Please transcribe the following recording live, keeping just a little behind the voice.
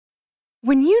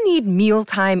When you need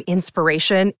mealtime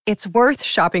inspiration, it's worth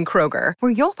shopping Kroger,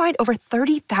 where you'll find over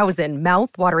 30,000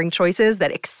 mouth-watering choices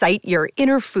that excite your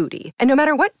inner foodie. And no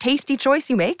matter what tasty choice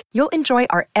you make, you'll enjoy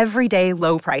our everyday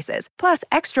low prices, plus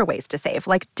extra ways to save,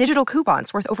 like digital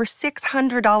coupons worth over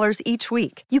 $600 each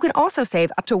week. You can also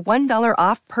save up to $1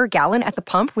 off per gallon at the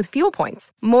pump with fuel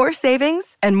points. More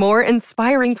savings and more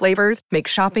inspiring flavors make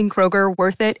shopping Kroger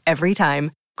worth it every time.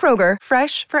 Kroger,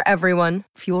 fresh for everyone.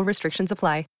 Fuel restrictions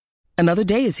apply. Another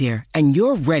day is here, and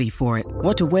you're ready for it.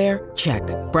 What to wear? Check.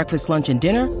 Breakfast, lunch, and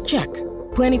dinner? Check.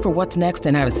 Planning for what's next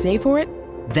and how to save for it?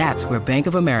 That's where Bank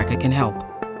of America can help.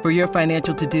 For your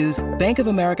financial to-dos, Bank of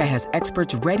America has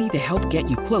experts ready to help get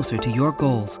you closer to your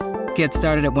goals. Get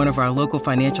started at one of our local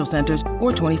financial centers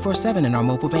or 24/7 in our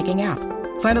mobile banking app.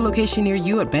 Find a location near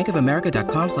you at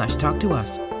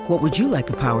bankofamerica.com/talktous. What would you like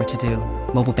the power to do?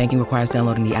 Mobile banking requires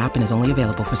downloading the app and is only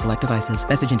available for select devices.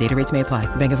 Message and data rates may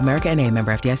apply. Bank of America N.A.,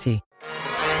 member FDIC.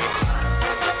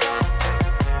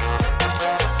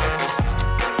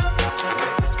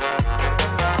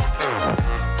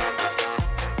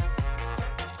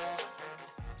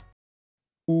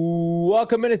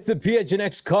 Welcome into the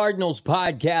PHNX Cardinals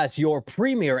podcast, your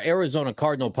premier Arizona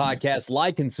Cardinal podcast.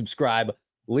 Like and subscribe.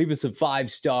 Leave us a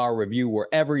 5-star review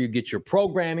wherever you get your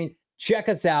programming. Check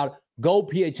us out. Go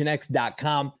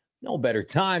PHNX.com. No better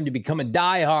time to become a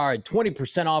diehard.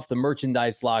 20% off the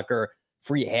merchandise locker,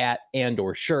 free hat and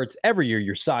or shirts every year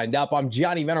you're signed up. I'm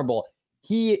Johnny Venerable.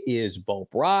 He is Bo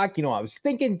Brock. You know, I was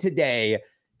thinking today,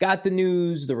 got the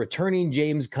news, the returning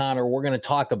James Conner. We're going to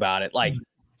talk about it. Like,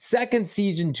 second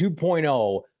season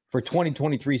 2.0 for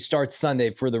 2023 starts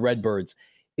Sunday for the Redbirds.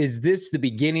 Is this the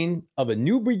beginning of a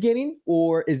new beginning,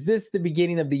 or is this the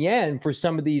beginning of the end for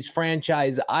some of these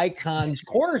franchise icons,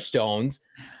 cornerstones?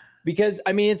 Because,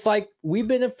 I mean, it's like we've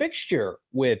been a fixture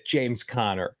with James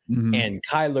Conner and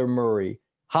Kyler Murray,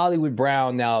 Hollywood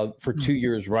Brown now for 2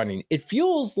 years running. It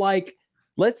feels like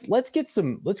let's get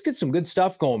some good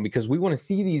stuff going, because we want to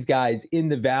see these guys in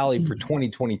the valley for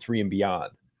 2023 and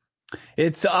beyond.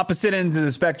 It's opposite ends of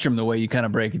the spectrum, the way you kind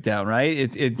of break it down, right?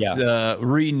 It's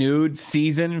renewed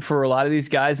season for a lot of these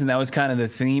guys, and that was kind of the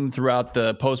theme throughout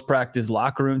the post-practice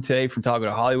locker room today, from talking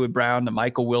to Hollywood Brown to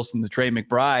Michael Wilson to Trey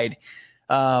McBride.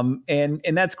 And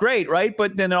that's great, right?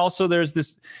 But then also there's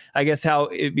this, I guess, how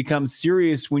it becomes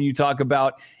serious when you talk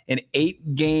about an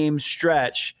 8-game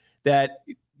stretch that,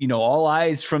 you know, all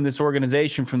eyes from this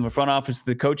organization, from the front office to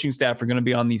the coaching staff, are going to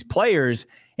be on these players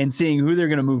and seeing who they're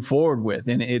going to move forward with.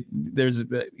 And it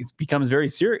becomes very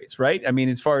serious, right? I mean,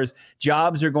 as far as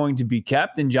jobs are going to be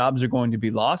kept and jobs are going to be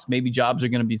lost, maybe jobs are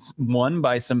going to be won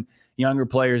by some younger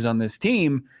players on this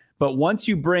team. But once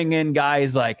you bring in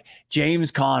guys like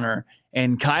James Conner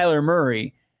and Kyler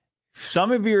Murray,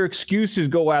 some of your excuses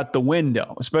go out the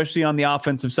window, especially on the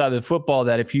offensive side of the football,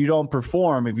 that if you don't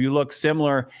perform, if you look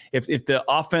similar, if the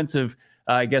offensive,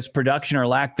 production or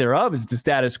lack thereof is the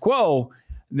status quo,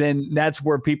 then that's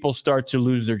where people start to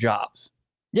lose their jobs.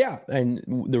 Yeah, and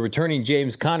the returning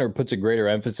James Conner puts a greater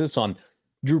emphasis on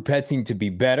Drew Petzing to be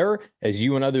better. As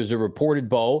you and others have reported,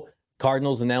 Bo,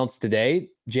 Cardinals announced today,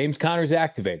 James Conner's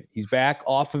activated. He's back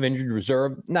off of injured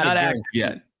reserve. Not active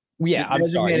yet. Yeah, I'm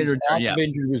sorry. He's off of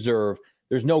injured reserve.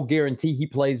 There's no guarantee he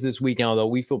plays this weekend, although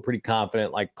we feel pretty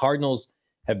confident. Like, Cardinals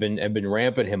have been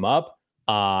ramping him up.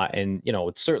 And, you know,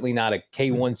 it's certainly not a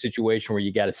K1 situation where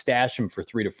you got to stash him for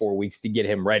 3 to 4 weeks to get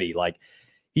him ready. Like,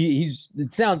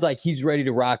 it sounds like he's ready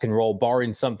to rock and roll,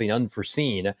 barring something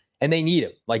unforeseen, and they need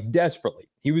him, like, desperately.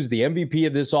 He was the MVP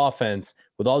of this offense,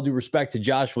 with all due respect to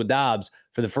Joshua Dobbs,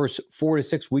 for the first 4 to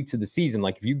 6 weeks of the season.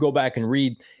 Like, if you go back and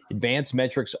read advanced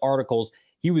metrics articles,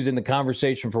 he was in the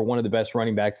conversation for one of the best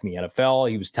running backs in the NFL.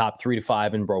 He was top 3 to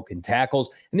 5 in broken tackles.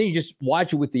 And then you just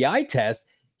watch it with the eye test.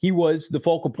 He was the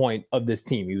focal point of this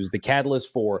team. He was the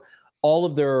catalyst for all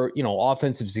of their, you know,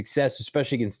 offensive success,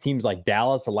 especially against teams like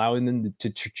Dallas, allowing them to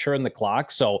churn the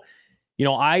clock. So, you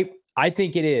know, I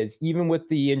think it is, even with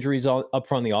the injuries up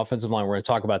front on the offensive line, we're going to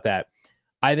talk about that.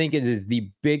 I think it is the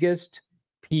biggest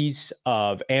piece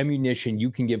of ammunition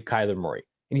you can give Kyler Murray.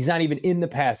 And he's not even in the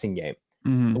passing game.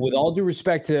 With all due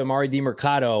respect to Amari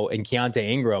DiMercato and Keontae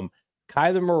Ingram,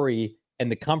 Kyler Murray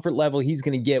and the comfort level he's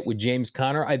going to get with James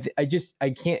Conner,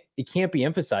 it can't be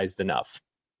emphasized enough.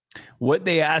 What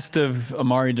they asked of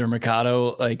Amari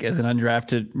DiMercato, like, as an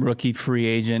undrafted rookie free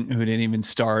agent who didn't even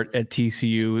start at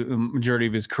TCU the majority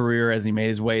of his career, as he made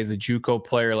his way as a JUCO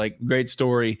player, like, great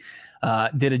story,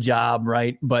 did a job,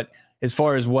 right? But as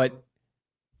far as what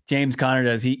James Conner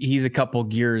does. He's a couple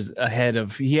gears ahead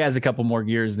of. He has a couple more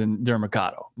gears than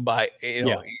Dermicado. I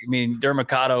mean,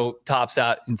 Dermicado tops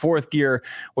out in fourth gear,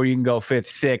 or you can go fifth,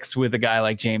 sixth with a guy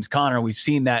like James Conner. We've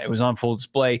seen that. It was on full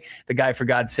display. The guy, for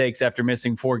God's sakes, after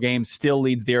missing 4 games, still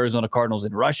leads the Arizona Cardinals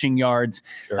in rushing yards.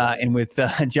 Sure. And with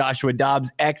Joshua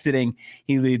Dobbs exiting,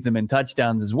 he leads them in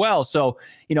touchdowns as well. So,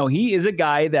 he is a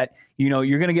guy that,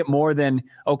 you're going to get more than,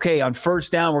 okay, on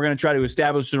first down, we're going to try to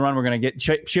establish the run. We're going to get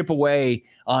chip away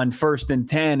on 1st and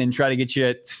 10 and try to get you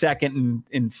at 2nd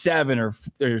and 7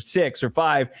 or 6 or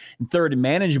 5 and 3rd and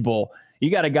manageable.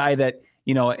 You got a guy that,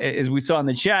 as we saw in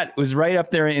the chat, was right up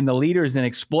there in the leaders in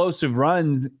explosive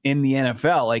runs in the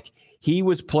NFL. Like, he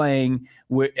was playing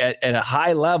at a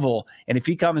high level. And if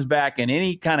he comes back in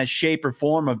any kind of shape or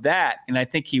form of that, and I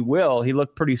think he will, he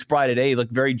looked pretty spry today. He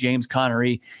looked very James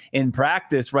Connery in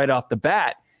practice right off the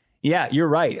bat. Yeah, you're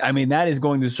right. I mean, that is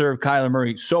going to serve Kyler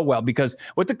Murray so well, because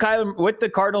what the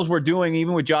Cardinals were doing,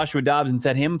 even with Joshua Dobbs, and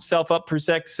set himself up for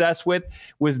success with,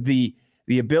 was the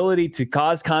ability to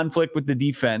cause conflict with the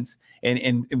defense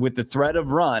and with the threat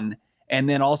of run. And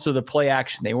then also the play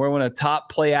action. They were one of the top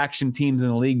play action teams in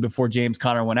the league before James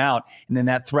Conner went out. And then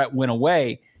that threat went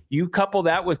away. You couple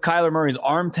that with Kyler Murray's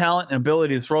arm talent and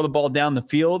ability to throw the ball down the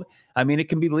field. I mean, it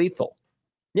can be lethal.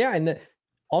 Yeah. And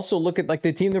also look at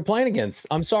the team they're playing against.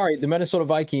 I'm sorry, the Minnesota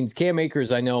Vikings. Cam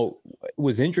Akers, I know,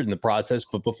 was injured in the process.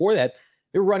 But before that,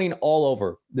 they were running all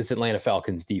over this Atlanta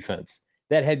Falcons defense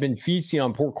that had been feasting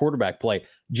on poor quarterback play.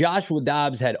 Joshua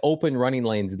Dobbs had open running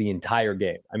lanes the entire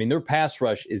game. I mean, their pass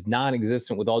rush is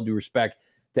non-existent, with all due respect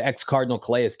to ex-Cardinal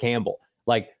Calais Campbell.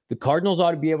 The Cardinals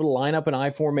ought to be able to line up an I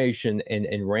formation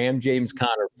and ram James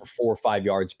Conner for 4 or 5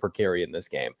 yards per carry in this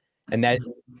game. And that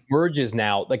merges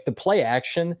now. The play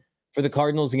action for the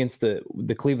Cardinals against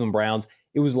the Cleveland Browns,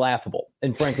 it was laughable.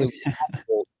 And frankly,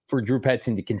 laughable for Drew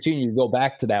Petzing to continue to go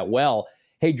back to that well.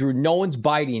 Hey, Drew, no one's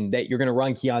biting that you're going to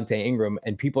run Keontae Ingram,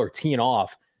 and people are teeing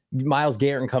off. Myles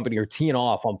Garrett and company are teeing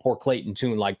off on poor Clayton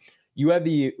Tune. You have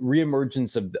the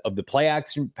reemergence of the play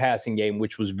action passing game,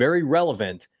 which was very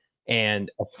relevant and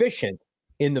efficient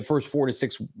in the first 4 to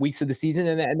 6 weeks of the season.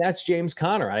 And that's James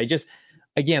Conner. I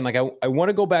want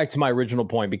to go back to my original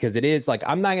point, because it is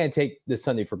I'm not going to take this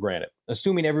Sunday for granted,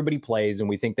 assuming everybody plays and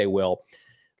we think they will.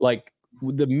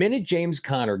 The minute James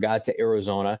Conner got to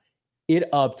Arizona, it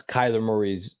upped Kyler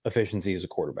Murray's efficiency as a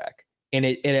quarterback. And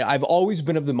I've always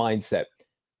been of the mindset,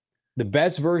 the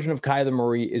best version of Kyler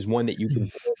Murray is one that you can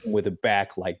put with a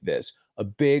back like this, a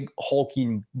big,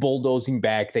 hulking, bulldozing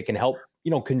back that can help,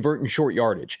 convert in short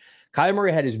yardage. Kyler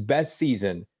Murray had his best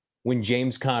season when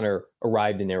James Conner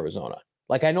arrived in Arizona.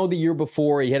 I know the year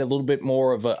before he had a little bit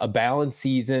more of a balanced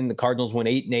season. The Cardinals went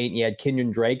 8-8, and you had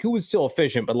Kenyon Drake, who was still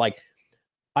efficient, but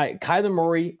Kyler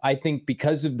Murray, I think,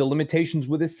 because of the limitations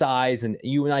with his size, and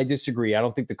you and I disagree, I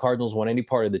don't think the Cardinals want any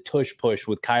part of the tush push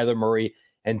with Kyler Murray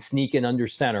and sneaking under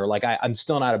center. I'm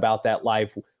still not about that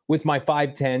life with my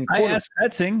 5'10". I asked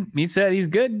Petzing. He said he's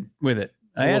good with it.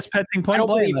 I asked Petzing point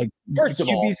blank. First of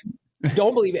all,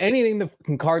 don't believe anything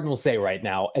the Cardinals say right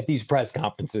now at these press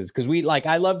conferences, because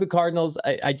I love the Cardinals.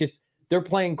 They're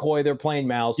playing coy. They're playing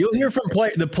mouse. You'll hear from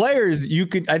the players.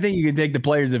 I think you can take the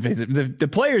players at face it. The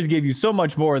players gave you so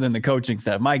much more than the coaching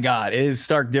staff. My God, it is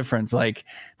stark difference.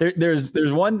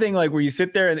 There's one thing where you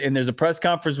sit there and there's a press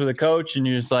conference with a coach and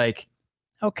you're just like,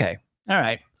 okay, all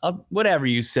right, whatever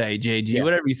you say, JG,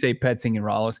 whatever you say, Petzing and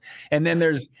Rollis. And then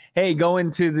there's, hey, go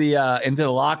into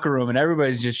the locker room and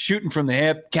everybody's just shooting from the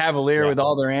hip, cavalier with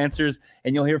all their answers.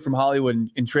 And you'll hear from Hollywood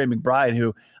and Trey McBride,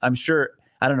 who I'm sure.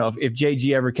 I don't know if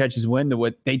JG ever catches wind of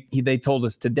what they told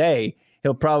us today,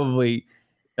 he'll probably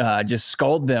just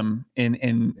scold them in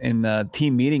the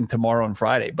team meeting tomorrow and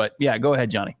Friday. But yeah, go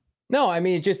ahead, Johnny. No, I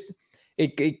mean,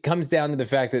 it comes down to the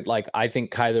fact that I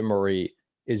think Kyler Murray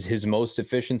is his most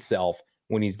efficient self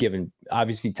when he's given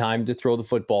obviously time to throw the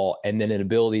football and then an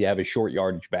ability to have a short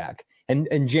yardage back.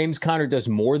 And James Conner does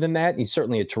more than that. He's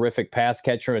certainly a terrific pass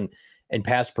catcher and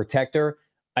pass protector.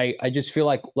 I just feel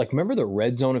like remember the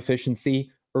red zone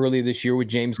efficiency earlier this year with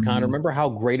James Conner? Remember how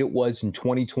great it was in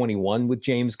 2021 with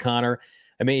James Conner?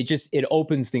 I mean, it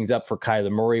opens things up for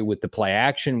Kyler Murray with the play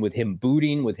action, with him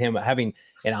booting, with him having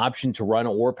an option to run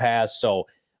or pass. So,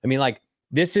 I mean,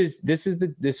 this is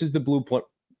the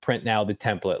blueprint now, the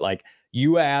template.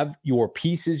 You have your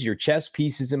pieces, your chess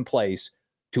pieces in place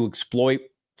to exploit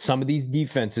some of these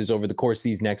defenses over the course of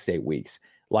these next 8 weeks.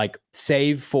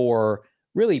 Save for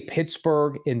really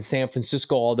Pittsburgh and San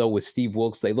Francisco, although with Steve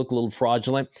Wilkes, they look a little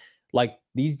fraudulent.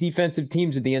 These defensive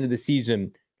teams at the end of the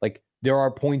season, there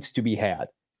are points to be had,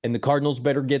 and the Cardinals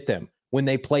better get them when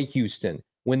they play Houston,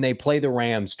 when they play the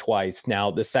Rams twice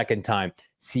now, the second time.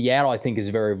 Seattle, I think, is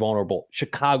very vulnerable.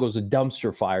 Chicago's a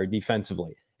dumpster fire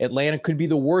defensively. Atlanta could be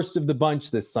the worst of the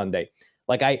bunch this Sunday.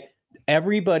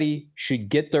 Everybody should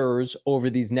get theirs over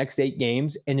these next 8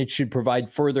 games, and it should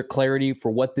provide further clarity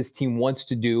for what this team wants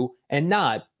to do and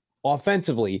not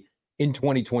offensively in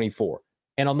 2024.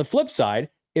 And on the flip side,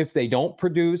 if they don't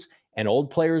produce and old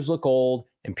players look old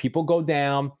and people go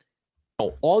down,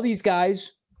 all these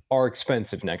guys are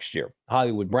expensive next year.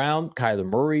 Hollywood Brown, Kyler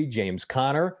Murray, James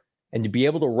Conner, and to be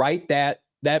able to write that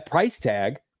price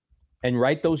tag and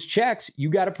write those checks, you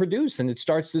got to produce, and it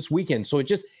starts this weekend. So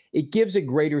it gives a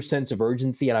greater sense of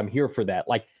urgency, and I'm here for that.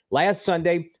 Like last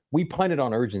Sunday, we punted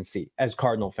on urgency as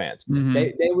Cardinal fans.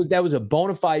 Mm-hmm. That was a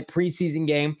bona fide preseason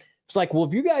game. It's like, well,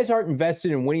 if you guys aren't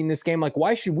invested in winning this game, like,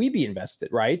 why should we be invested,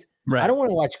 right? I don't want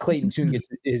to watch Clayton Tune get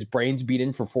his brains beat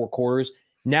in for 4 quarters.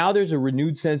 Now there's a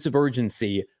renewed sense of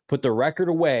urgency. Put the record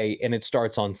away, and it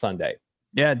starts on Sunday.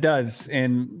 Yeah, it does.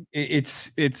 And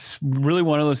it's really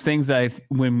one of those things that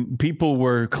when people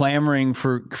were clamoring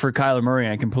for Kyler Murray,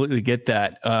 I completely get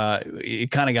that.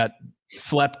 It kind of got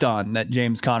slept on that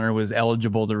James Conner was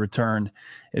eligible to return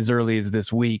as early as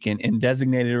this week and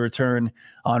designated a return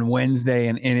on Wednesday.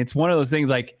 And it's one of those things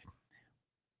like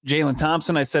Jalen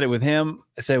Thompson, I said it with him,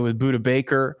 I said it with Budda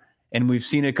Baker. And we've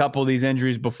seen a couple of these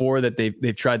injuries before that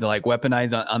they've tried to like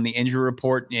weaponize on the injury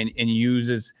report and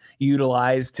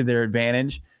utilize to their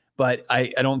advantage. But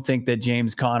I don't think that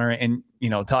James Conner, and,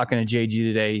 talking to JG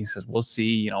today, he says, we'll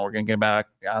see, we're going to get back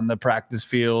on the practice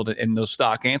field, and those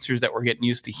stock answers that we're getting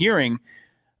used to hearing.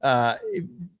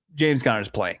 James Conner's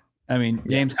playing. I mean,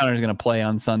 James Conner is going to play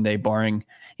on Sunday, barring,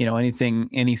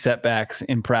 any setbacks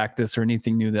in practice or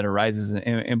anything new that arises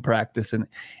in practice. And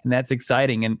that's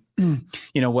exciting. And,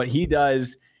 what he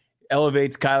does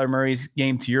elevates Kyler Murray's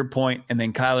game, to your point, and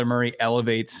then Kyler Murray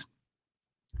elevates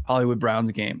Hollywood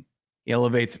Brown's game. He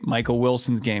elevates Michael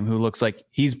Wilson's game, who looks like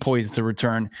he's poised to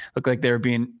return. Look like they're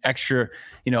being extra,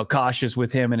 cautious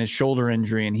with him and his shoulder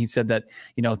injury. And he said that,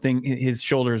 his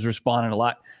shoulders responded a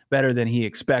lot better than he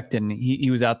expected. And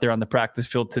he was out there on the practice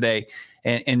field today.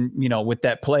 And with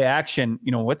that play action,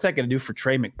 what's that going to do for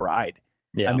Trey McBride?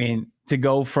 Yeah. I mean, to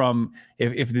go from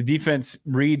if the defense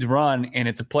reads run and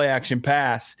it's a play action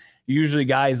pass, usually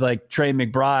guys like Trey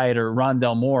McBride or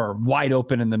Rondell Moore are wide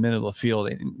open in the middle of the field.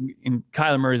 And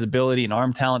Kyler Murray's ability and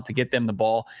arm talent to get them the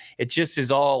ball, it just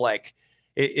is all like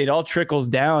it all trickles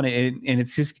down, and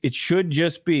it should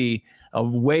just be a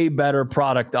way better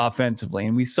product offensively.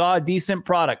 And we saw a decent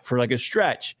product for like a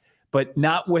stretch, but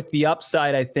not with the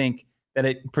upside, I think, that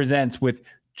it presents with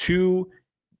 2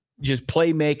 just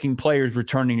playmaking players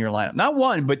returning your lineup. Not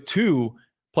 1, but 2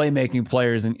 playmaking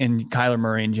players in Kyler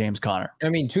Murray and James Conner. I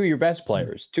mean, 2 of your best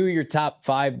players, 2 of your top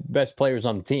 5 best players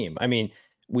on the team. I mean,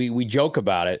 we joke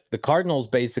about it. The Cardinals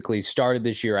basically started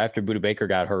this year after Budda Baker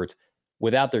got hurt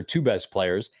without their 2 best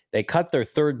players. They cut their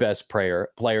 3rd best player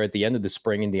at the end of the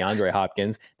spring in DeAndre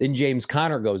Hopkins. Then James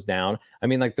Conner goes down. I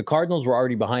mean, like, the Cardinals were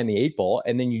already behind the 8 ball,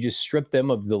 and then you just strip them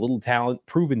of the little talent,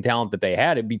 proven talent that they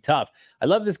had. It'd be tough. I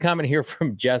love this comment here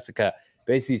from Jessica,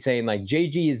 basically saying, like,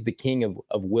 JG is the king of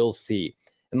we'll see.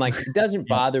 And, like, it doesn't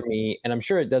bother me, and I'm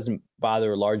sure it doesn't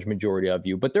bother a large majority of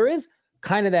you, but there is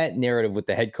kind of that narrative with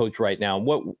the head coach right now. And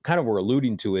what kind of we're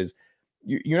alluding to is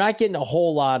you're not getting a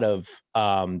whole lot of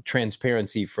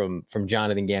transparency from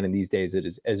Jonathan Gannon these days at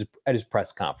his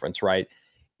press conference, right?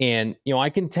 And I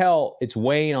can tell it's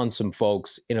weighing on some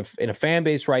folks in a fan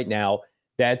base right now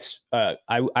that's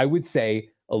I would say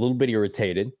a little bit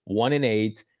irritated.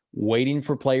 1-8, waiting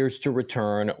for players to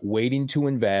return, waiting to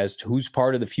invest. Who's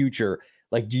part of the future?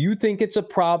 Like, do you think it's a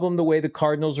problem the way the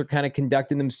Cardinals are kind of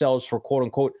conducting themselves for quote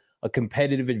unquote a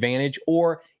competitive advantage,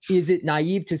 or is it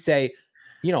naive to say,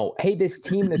 hey, this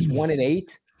team that's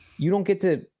 1-8, you don't get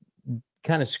to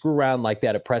kind of screw around like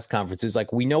that at press conferences.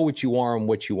 Like, we know what you are and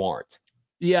what you aren't.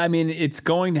 Yeah, I mean, it's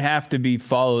going to have to be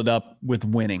followed up with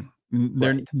winning.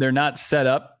 They're not set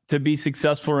up to be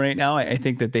successful right now. I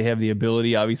think that they have the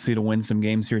ability, obviously, to win some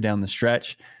games here down the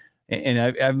stretch. And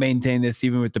I've maintained this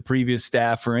even with the previous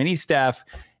staff, or any staff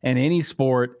in any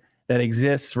sport that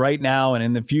exists right now and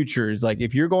in the future, is like,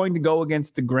 if you're going to go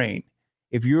against the grain,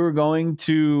 if you're going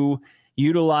to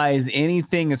utilize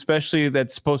anything, especially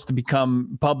that's supposed to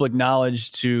become public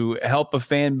knowledge to help a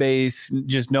fan base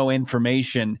just know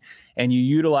information, and you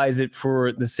utilize it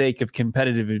for the sake of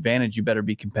competitive advantage, you better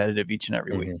be competitive each and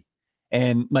every week.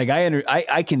 And like,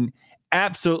 I can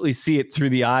absolutely see it through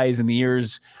the eyes and the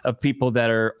ears of people that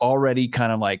are already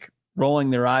kind of like rolling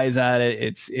their eyes at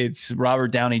it. It's Robert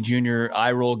Downey Jr.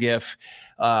 eye roll gif.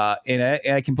 And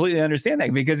I completely understand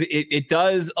that, because it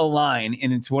does align,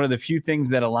 and it's one of the few things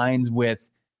that aligns with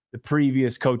the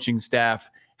previous coaching staff,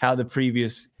 how the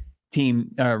previous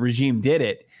team regime did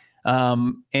it.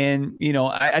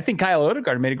 I think Kyle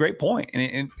Odegaard made a great point,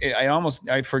 and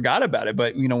I forgot about it.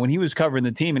 But when he was covering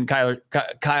the team, and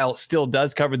Kyle still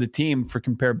does cover the team for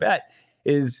Compare Bet,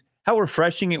 is how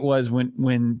refreshing it was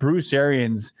when Bruce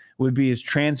Arians would be as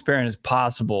transparent as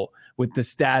possible with the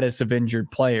status of injured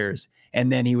players,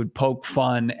 and then he would poke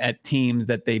fun at teams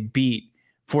that they beat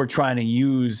for trying to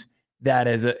use that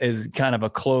as kind of a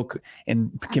cloak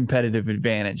and competitive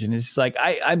advantage. And it's just like,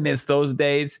 I miss those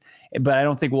days, but I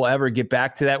don't think we'll ever get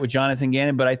back to that with Jonathan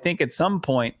Gannon. But I think at some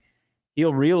point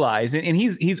he'll realize, and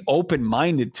he's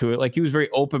open-minded to it. Like, he was very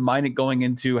open-minded going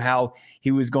into how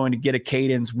he was going to get a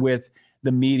cadence with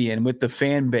the media and with the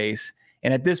fan base.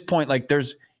 And at this point, like,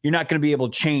 you're not going to be able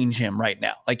to change him right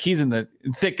now. Like, he's in the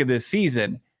thick of this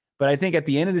season, but I think at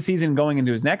the end of the season, going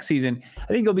into his next season, I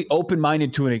think he'll be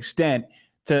open-minded to an extent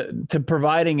to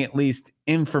providing at least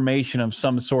information of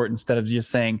some sort, instead of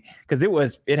just saying, because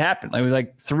it happened. It was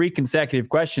like 3 consecutive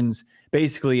questions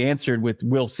basically answered with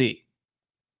 "we'll see."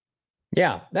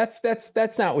 Yeah, that's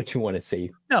not what you want to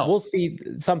see. No, we'll see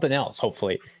something else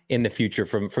hopefully in the future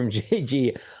from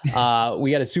JG.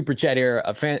 We got a super chat here,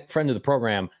 a friend of the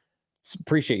program.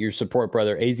 Appreciate your support,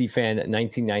 brother. AZ fan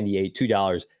 1998,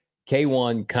 $2.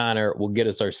 K1 Connor will get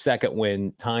us our second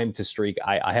win. Time to streak.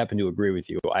 I happen to agree with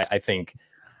you. I think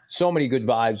so many good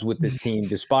vibes with this team,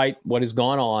 despite what has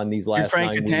gone on these last 9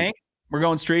 weeks. Tank. We're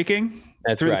going streaking.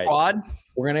 That's through right. The quad.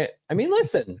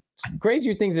 Listen,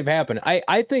 crazier things have happened.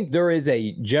 I think there is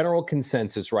a general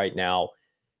consensus right now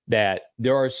that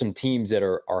there are some teams that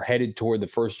are headed toward the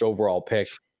first overall pick,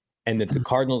 and that the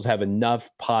Cardinals have enough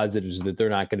positives that they're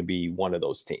not going to be one of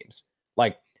those teams.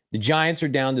 Like, the Giants are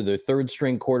down to their 3rd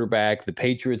string quarterback. The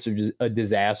Patriots are a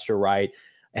disaster, right?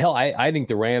 Hell, I think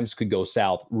the Rams could go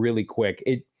south really quick.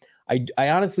 I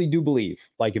honestly do believe,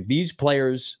 like, if these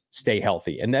players stay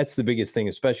healthy, and that's the biggest thing,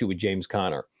 especially with James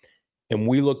Conner, and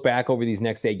we look back over these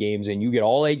next 8 games, and you get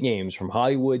all 8 games from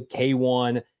Hollywood,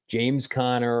 K1, James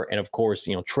Conner, and of course,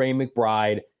 Trey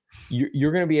McBride,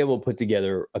 you're going to be able to put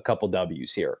together a couple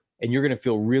W's here, and you're going to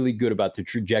feel really good about the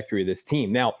trajectory of this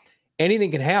team. Now,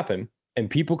 anything can happen, and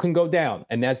people can go down,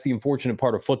 and that's the unfortunate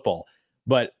part of football.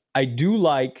 But I do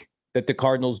like that the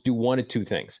Cardinals do one of 2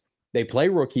 things. They play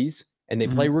rookies, and they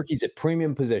play rookies at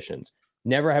premium positions.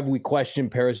 Never have we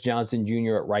questioned Paris Johnson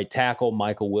Jr. at right tackle,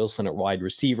 Michael Wilson at wide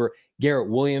receiver. Garrett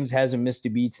Williams hasn't missed a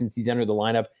beat since he's entered the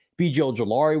lineup. B.J.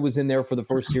 Ojolari was in there for the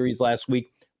first series last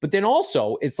week. But then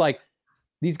also, it's like,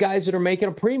 these guys that are making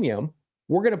a premium,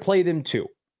 we're going to play them too.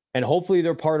 And hopefully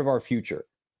they're part of our future.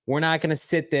 We're not going to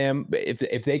sit them.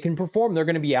 If they can perform, they're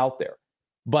going to be out there.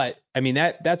 But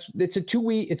it's a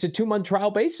 2-month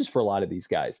trial basis for a lot of these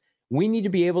guys. We need to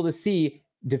be able to see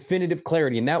definitive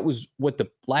clarity. And that was what the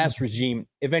last regime,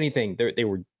 if anything, they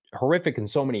were horrific in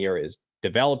so many areas,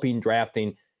 developing,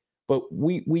 drafting. But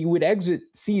we would exit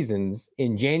seasons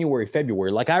in January,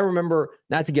 February. Like, I remember,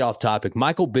 not to get off topic,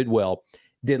 Michael Bidwell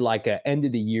did like a end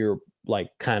of the year, like,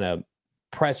 kind of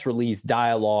press release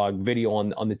dialogue video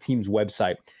on the team's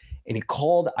website. And he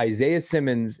called Isaiah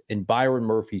Simmons and Byron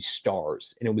Murphy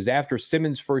stars. And it was after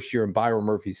Simmons' first year and Byron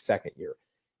Murphy's second year.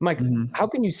 I'm like, how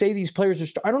can you say these players are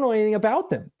stars? I don't know anything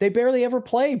about them. They barely ever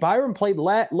play. Byron played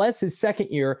less his second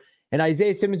year, and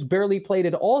Isaiah Simmons barely played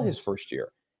at all his first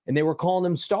year. And they were calling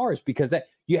them stars because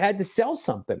you had to sell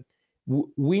something.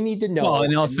 We need to know. Well,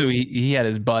 and also he had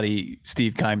his buddy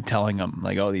Steve Keim telling him,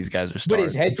 like, "Oh, these guys are stars." But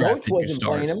his head coach wasn't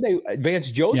playing him.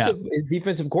 Vance Joseph, his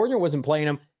defensive coordinator, wasn't playing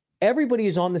him. Everybody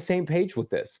is on the same page with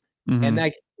this. And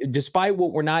like, despite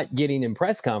what we're not getting in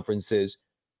press conferences,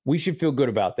 we should feel good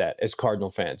about that as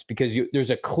Cardinal fans, because there's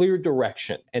a clear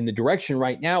direction, and the direction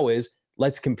right now is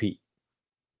let's compete.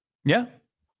 Yeah.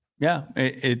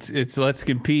 It's let's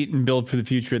compete and build for the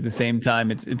future at the same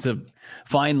time. It's a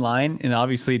fine line, and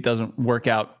obviously it doesn't work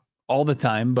out all the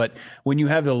time. But when you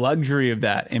have the luxury of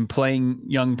that and playing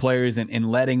young players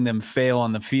and letting them fail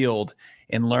on the field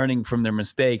and learning from their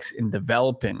mistakes and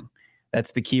developing,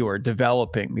 that's the key word,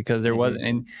 developing, because there wasn't,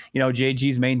 and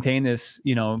JG's maintained this,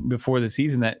 before the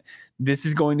season, that this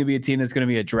is going to be a team that's going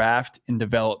to be a draft and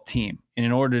develop team. And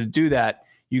in order to do that,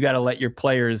 you got to let your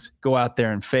players go out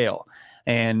there and fail.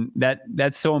 And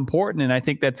that's so important. And I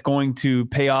think that's going to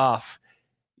pay off,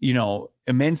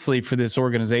 immensely for this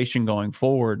organization going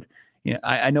forward.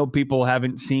 I know people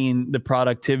haven't seen the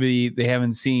productivity. They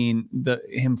haven't seen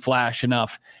him flash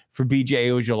enough for B.J.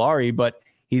 Ojolari, but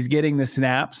he's getting the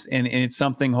snaps, and it's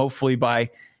something hopefully by,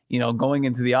 going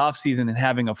into the offseason and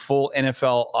having a full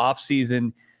NFL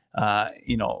offseason,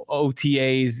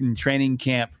 OTAs and training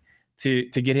camp to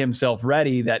get himself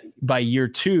ready, that by year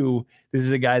 2, this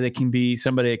is a guy that can be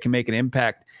somebody that can make an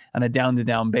impact on a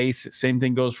down-to-down basis. Same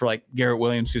thing goes for like Garrett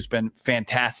Williams, who's been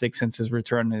fantastic since his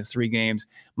return in his 3 games.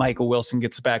 Michael Wilson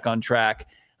gets back on track.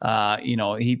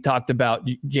 He talked about,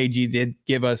 JG did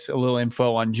give us a little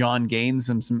info on John Gaines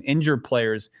and some injured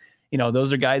players.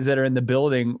 Those are guys that are in the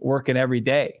building working every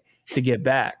day to get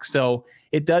back. So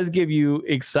it does give you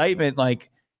excitement, like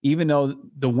even though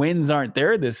the wins aren't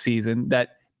there this season,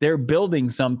 that they're building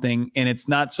something, and it's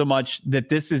not so much that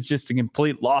this is just a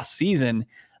complete lost season.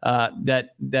 That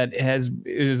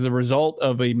is a result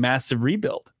of a massive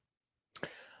rebuild.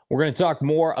 We're going to talk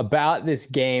more about this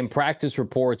game. Practice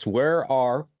reports. Where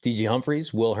are DJ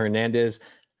Humphries, Will Hernandez?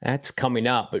 That's coming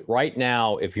up. But right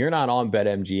now, if you're not on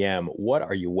BetMGM, what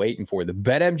are you waiting for? The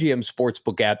BetMGM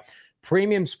Sportsbook app,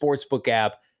 premium sportsbook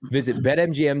app. Visit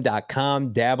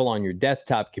BetMGM.com, dabble on your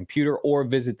desktop computer, or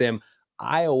visit them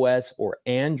iOS or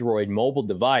Android mobile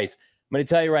device. I'm going to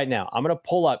tell you right now, I'm going to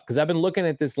pull up because I've been looking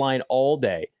at this line all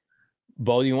day.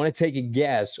 Bo, do you want to take a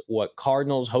guess what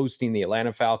Cardinals hosting the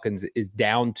Atlanta Falcons is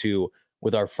down to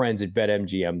with our friends at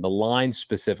BetMGM, the line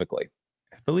specifically?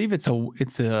 I believe it's a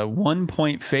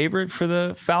 1-point favorite for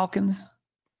the Falcons.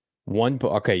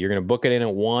 Okay, you're going to book it in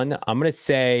at 1. I'm going to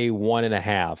say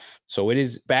 1.5. So it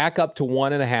is back up to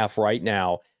 1.5 right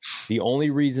now. The only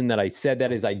reason that I said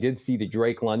that is I did see that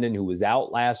Drake London, who was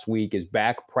out last week, is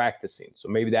back practicing. So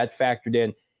maybe that factored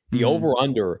in. The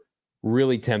over-under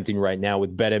really tempting right now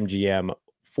with BetMGM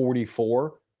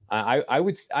 44. I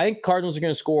think Cardinals are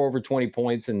going to score over 20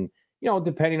 points, and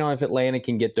depending on if Atlanta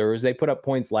can get theirs, they put up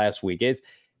points last week. It's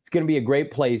going to be a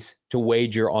great place to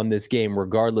wager on this game,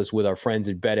 regardless, with our friends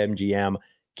at BetMGM.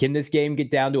 Can this game get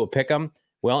down to a pick'em?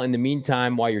 Well, in the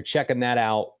meantime, while you're checking that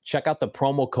out, check out the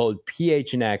promo code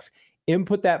PHNX.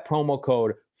 Input that promo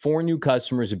code for new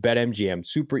customers at BetMGM.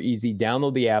 Super easy.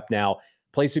 Download the app now.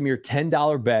 Place them your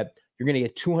 $10 bet. You're going to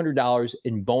get $200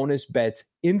 in bonus bets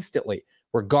instantly,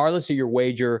 regardless of your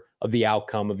wager, of the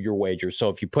outcome of your wager. So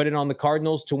if you put it on the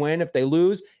Cardinals to win, if they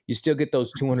lose, you still get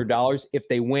those $200. If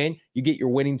they win, you get your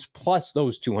winnings plus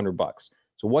those $200.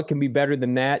 So what can be better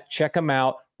than that? Check them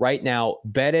out right now,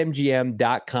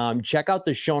 betmgm.com. Check out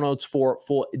the show notes for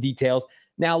full details.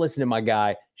 Now listen to my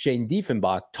guy, Shane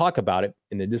Diefenbach, talk about it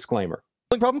in the disclaimer.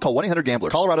 Problem? Call 1-800-GAMBLER.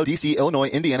 Colorado, D.C., Illinois,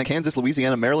 Indiana, Kansas,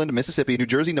 Louisiana, Maryland, Mississippi, New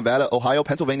Jersey, Nevada, Ohio,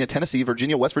 Pennsylvania, Tennessee,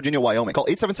 Virginia, West Virginia, Wyoming. Call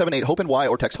 877-8-HOPE-NY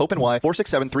or text HOPE-NY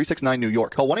 467-369 New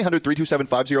York. Call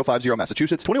 1-800-327-5050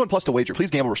 Massachusetts. 21 plus to wager. Please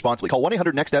gamble responsibly. Call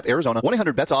 1-800-NEXT-STEP Arizona.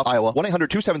 1-800-BETS-OFF Iowa.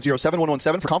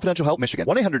 1-800-270-7117 for confidential help Michigan.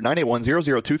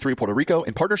 1-800-981-0023 Puerto Rico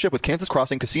in partnership with Kansas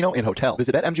Crossing Casino and Hotel.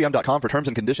 Visit BetMGM.com for terms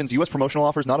and conditions. U.S. promotional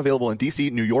offers not available in D.C.,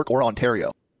 New York, or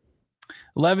Ontario.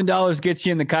 $11 gets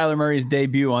you in the Kyler Murray's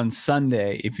debut on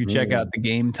Sunday if you check out the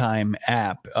Game Time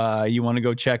app. You want to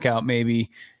go check out maybe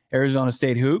Arizona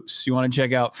State hoops. You want to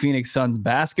check out Phoenix Suns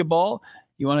basketball.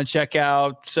 You want to check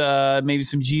out maybe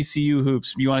some GCU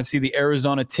hoops. You want to see the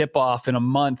Arizona tip-off in a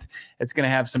month. It's going to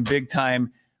have some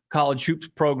big-time college hoops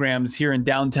programs here in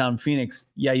downtown Phoenix.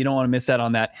 Yeah, you don't want to miss out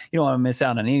on that. You don't want to miss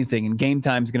out on anything. And Game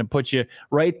Time is going to put you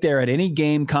right there at any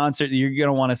game concert that you're going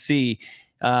to want to see.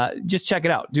 Just check it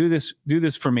out. Do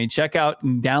this for me. Check out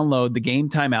and download the Game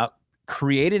Time app.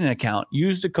 Create an account.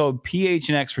 Use the code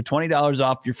PHNX for $20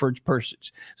 off your first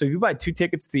purchase. So if you buy 2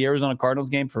 tickets to the Arizona Cardinals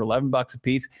game for $11 a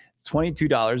piece, it's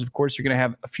 $22. Of course, you're going to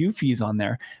have a few fees on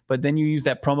there, but then you use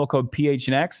that promo code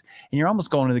PHNX, and you're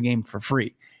almost going to the game for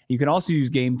free. You can also use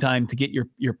Game Time to get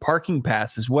your parking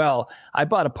pass as well. I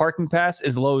bought a parking pass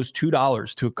as low as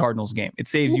 $2 to a Cardinals game. It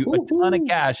saves you a ton of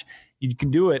cash. You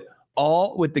can do it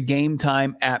all with the Game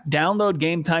Time app. Download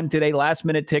Game Time today. Last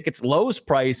minute tickets, lowest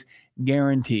price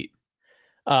guaranteed.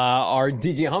 Our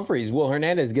DJ Humphries, Will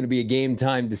Hernandez, is going to be a Game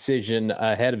Time decision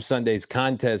ahead of Sunday's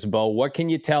contest, Bo. What can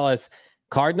you tell us?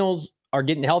 Cardinals are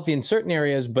getting healthy in certain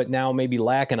areas, but now maybe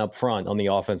lacking up front on the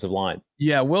offensive line.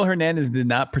 Yeah, Will Hernandez did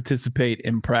not participate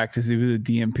in practice. He was a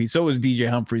DMP. So was DJ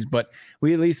Humphries, but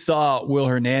we at least saw Will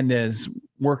Hernandez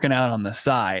working out on the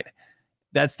side.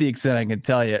 That's the extent I can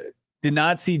tell you. Did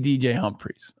not see DJ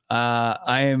Humphries.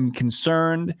 I am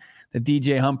concerned that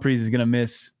DJ Humphries is going to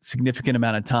miss significant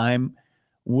amount of time.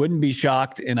 Wouldn't be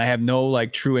shocked, and I have no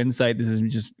true insight. This is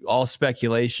just all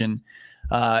speculation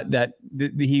that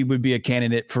he would be a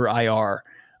candidate for IR,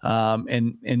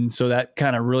 and so that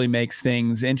kind of really makes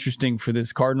things interesting for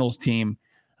this Cardinals team.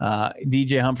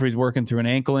 DJ Humphries working through an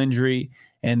ankle injury,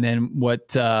 and then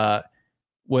what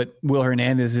Will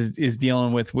Hernandez is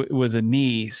dealing with was a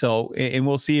knee. So, and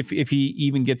we'll see if he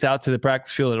even gets out to the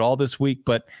practice field at all this week,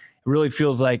 but it really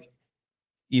feels like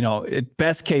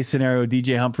best case scenario,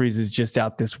 DJ Humphries is just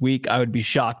out this week. I would be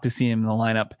shocked to see him in the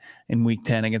lineup in week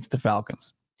 10 against the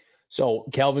Falcons. So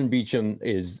Kelvin Beachum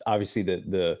is obviously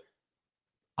the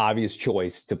obvious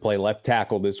choice to play left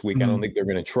tackle this week. I don't think they're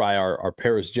going to try our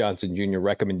Paris Johnson Jr.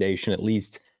 recommendation, at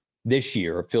least this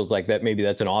year. It feels like that maybe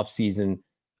that's an offseason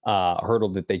hurdle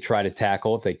that they try to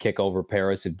tackle if they kick over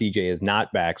Paris if DJ is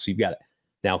not back. So you've got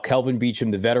now Kelvin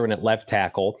Beachum, the veteran at left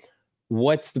tackle.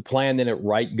 What's the plan then at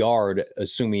right guard,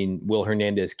 assuming Will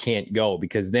Hernandez can't go?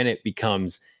 Because then it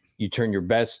becomes you turn your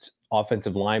best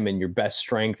offensive lineman, your best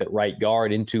strength at right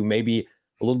guard into maybe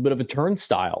a little bit of a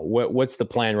turnstile. What's the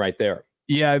plan right there?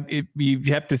 Yeah, you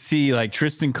have to see, like,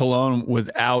 Tristan Colon was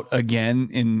out again.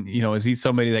 And, is he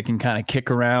somebody that can kind of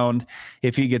kick around?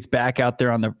 If he gets back out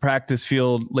there on the practice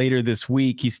field later this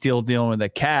week, he's still dealing with a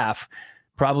calf.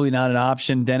 Probably not an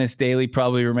option. Dennis Daly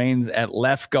probably remains at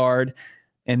left guard.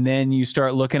 And then you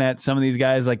start looking at some of these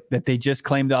guys like that they just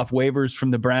claimed off waivers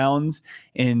from the Browns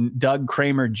and Doug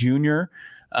Kramer Jr.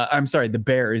 The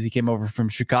Bears. He came over from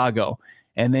Chicago.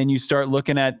 And then you start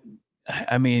looking at,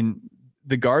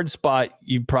 the guard spot,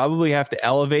 you probably have to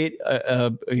elevate,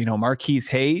 Marquise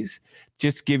Hayes.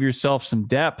 Just give yourself some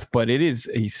depth. But it is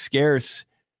a scarce,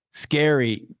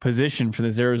 scary position for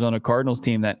this Arizona Cardinals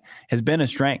team that has been a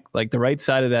strength. Like the right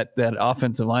side of that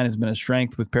offensive line has been a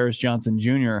strength with Paris Johnson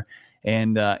Jr.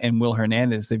 and Will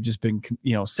Hernandez. They've just been,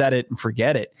 set it and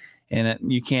forget it. And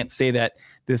you can't say that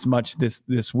this much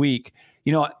this week.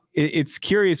 It's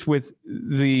curious with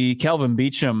the Kelvin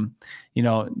Beachum,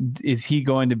 is he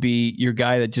going to be your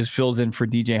guy that just fills in for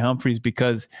DJ Humphries?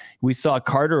 Because we saw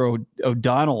Carter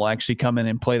O'Donnell actually come in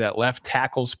and play that left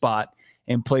tackle spot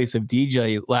in place of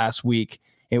DJ last week.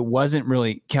 It wasn't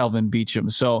really Kelvin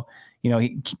Beachum. So,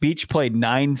 Beach played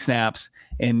 9 snaps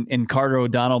and Carter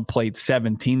O'Donnell played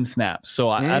 17 snaps. So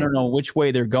I don't know which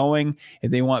way they're going.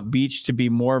 If they want Beach to be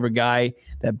more of a guy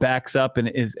that backs up and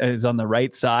is on the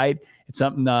right side, it's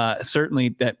something certainly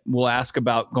that we'll ask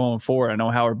about going forward. I know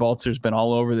Howard Baltzer's been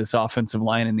all over this offensive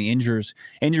line and the injuries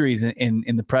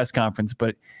in the press conference.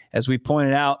 But as we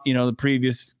pointed out, the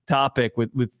previous topic with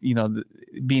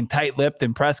being tight-lipped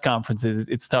in press conferences,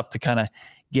 it's tough to kind of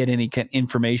get any kind of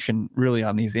information really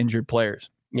on these injured players.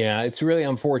 Yeah, it's really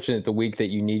unfortunate the week that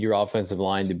you need your offensive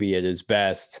line to be at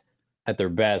their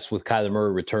best with Kyler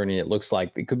Murray returning. It looks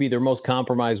like it could be their most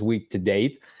compromised week to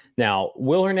date. Now,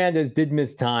 Will Hernandez did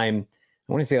miss time,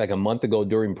 I want to say like a month ago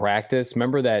during practice.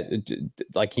 Remember that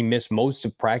like he missed most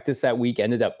of practice that week,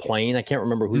 ended up playing. I can't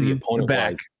remember who the opponent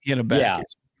was. He had a back. Yeah.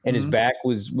 And his back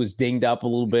was dinged up a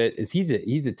little bit. He's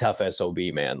a tough SOB,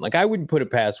 man. Like I wouldn't put it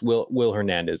past Will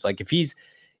Hernandez. Like if he's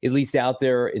at least out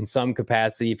there in some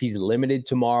capacity, if he's limited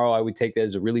tomorrow, I would take that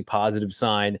as a really positive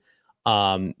sign.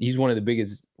 He's one of the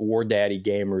biggest war daddy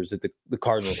gamers that the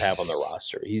Cardinals have on their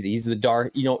roster. He's the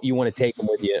dark, you want to take him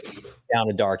with you down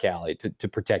a dark alley to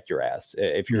protect your ass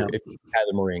if you're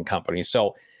Kyler Murray and company.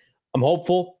 So I'm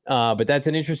hopeful, but that's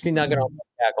an interesting nugget on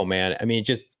tackle, man. I mean, it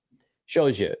just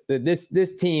shows you that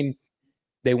this team,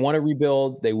 they want to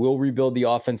rebuild. They will rebuild the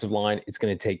offensive line. It's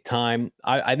going to take time.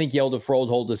 I think Yelda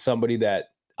Froldhold is somebody that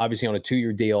obviously on a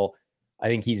 2-year deal. I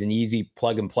think he's an easy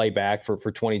plug and play back for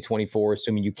 2024,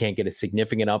 assuming you can't get a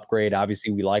significant upgrade.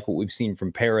 Obviously, we like what we've seen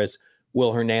from Paris.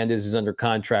 Will Hernandez is under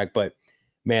contract, but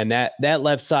man, that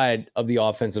left side of the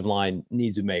offensive line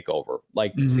needs a makeover,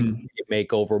 like significant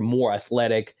makeover, more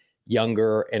athletic,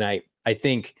 younger. And I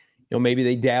think, maybe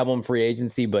they dabble in free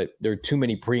agency, but there are too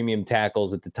many premium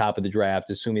tackles at the top of the draft,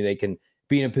 assuming they can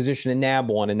be in a position to nab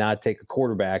one and not take a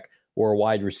quarterback or a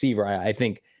wide receiver. I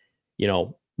think,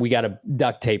 we got to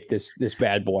duct tape this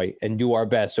bad boy and do our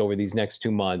best over these next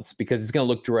 2 months because it's going to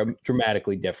look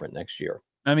dramatically different next year.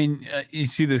 I mean, you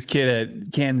see this kid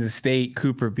at Kansas State,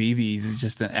 Cooper Beebe. He's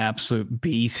just an absolute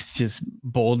beast, just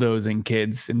bulldozing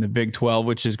kids in the Big 12,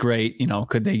 which is great.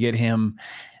 Could they get him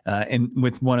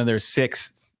with one of their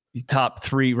 6 top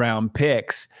 3 round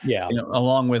picks? Yeah,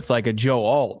 along with like a Joe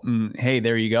Alt. And hey,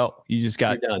 there you go. You just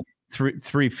got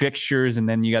three fixtures, and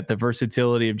then you got the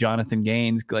versatility of Jonathan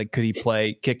Gaines. Like, could he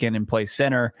kick in and play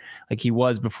center like he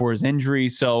was before his injury?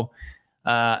 So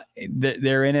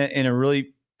they're in a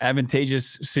really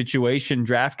advantageous situation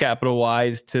draft capital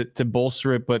wise to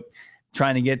bolster it, but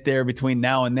trying to get there between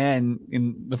now and then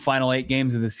in the final 8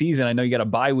 games of the season. I know you got a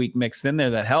bye week mixed in there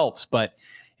that helps, but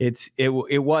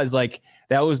it was like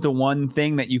that was the one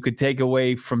thing that you could take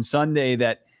away from Sunday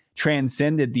that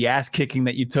transcended the ass kicking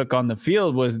that you took on the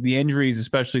field was the injuries,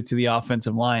 especially to the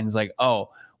offensive lines. Like, oh,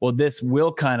 well, this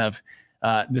will kind of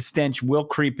the stench will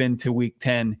creep into week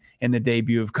 10 in the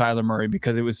debut of Kyler Murray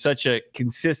because it was such a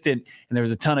consistent and there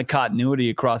was a ton of continuity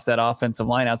across that offensive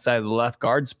line outside of the left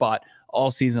guard spot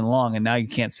all season long. And now you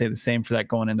can't say the same for that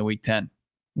going into week 10.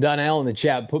 Donnell in the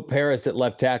chat, put Paris at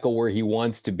left tackle where he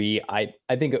wants to be. I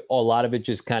think a lot of it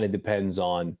just kind of depends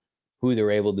on who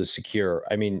they're able to secure.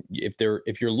 I mean,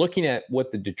 if you're looking at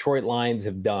what the Detroit Lions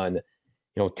have done,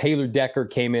 Taylor Decker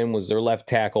came in, was their left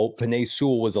tackle. Penei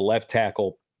Sewell was a left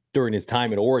tackle during his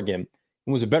time at Oregon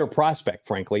and was a better prospect,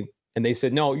 frankly. And they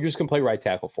said, no, you're just going to play right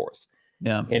tackle for us.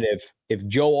 Yeah. And if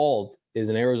Joe Alt is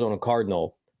an Arizona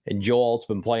Cardinal and Joe Alt's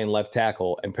been playing left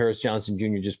tackle and Paris Johnson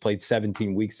Jr. just played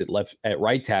 17 weeks at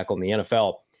right tackle in the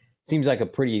NFL, seems like a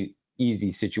pretty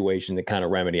easy situation to kind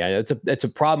of remedy. It's a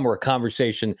problem or a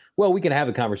conversation. Well, we can have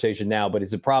a conversation now, but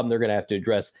it's a problem they're going to have to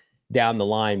address down the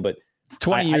line. But he's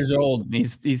 20 years old.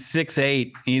 He's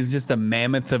 6'8". He's just a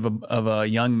mammoth of a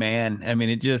young man. I mean,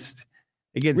 it gets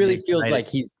really feels like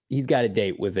he's got a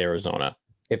date with Arizona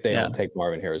if they don't take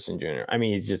Marvin Harrison Jr. I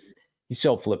mean, he's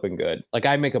so flipping good. Like,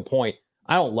 I make a point.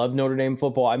 I don't love Notre Dame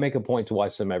football. I make a point to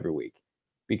watch them every week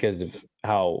because of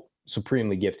how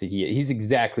supremely gifted he is. He's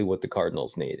exactly what the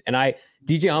Cardinals need. And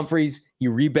DJ Humphries, he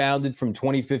rebounded from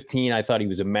 2015. I thought he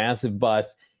was a massive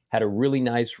bust, had a really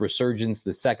nice resurgence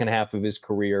the second half of his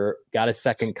career, got a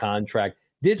second contract,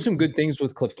 did some good things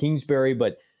with Cliff Kingsbury,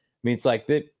 but I mean, it's like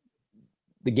the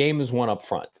game is won up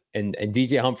front. And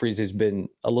DJ Humphries has been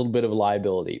a little bit of a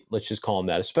liability. Let's just call him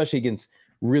that, especially against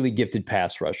really gifted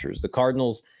pass rushers. The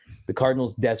Cardinals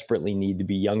desperately need to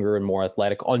be younger and more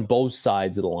athletic on both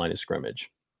sides of the line of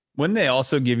scrimmage. Wouldn't they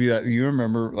also give you that? You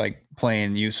remember like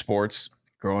playing youth sports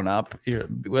growing up,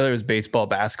 whether it was baseball,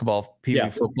 basketball,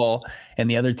 PB football, and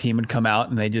the other team would come out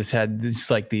and they just had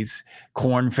these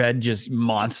corn-fed just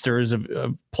monsters of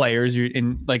players.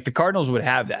 And like the Cardinals would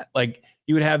have that. Like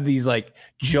you would have these like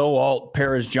Joe Alt,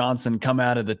 Paris Johnson come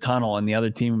out of the tunnel, and the other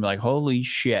team would be like, "Holy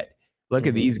shit! Look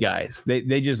at these guys.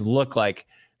 They just look like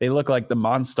the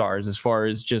Monstars as far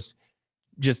as just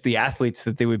the athletes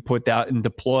that they would put out and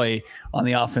deploy on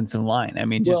the offensive line. I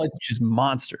mean, just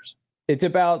monsters." It's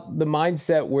about the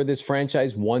mindset where this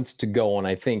franchise wants to go. And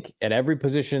I think at every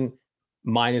position,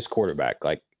 minus quarterback,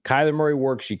 like Kyler Murray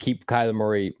works, you keep Kyler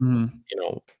Murray,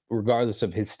 regardless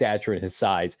of his stature and his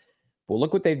size. But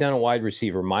look what they've done at wide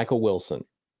receiver. Michael Wilson,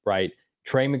 right?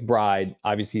 Trey McBride,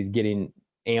 obviously he's getting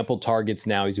ample targets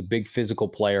now. He's a big physical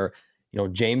player.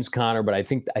 James Conner, but I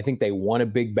think they want a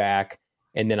big back.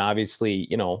 And then obviously,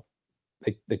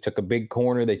 they took a big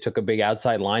corner. They took a big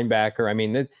outside linebacker. I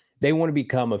mean, they want to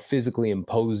become a physically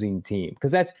imposing team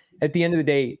because that's at the end of the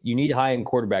day, you need high-end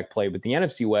quarterback play. But the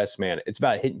NFC West, man, it's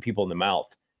about hitting people in the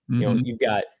mouth. You've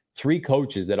got three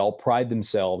coaches that all pride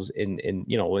themselves in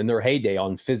their heyday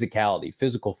on physicality,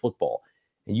 physical football.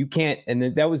 And you can't, and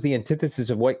that was the antithesis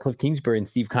of what Cliff Kingsbury and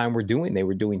Steve Keim were doing. They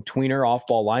were doing tweener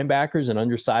off-ball linebackers and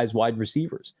undersized wide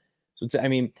receivers. So it's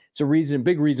a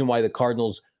big reason why the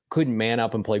Cardinals couldn't man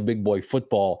up and play big boy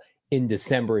football in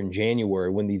December and January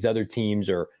when these other teams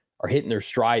are hitting their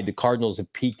stride. The Cardinals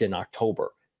have peaked in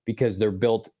October because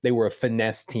they were a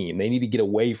finesse team. They need to get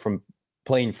away from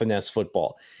playing finesse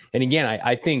football. And again,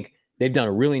 I think they've done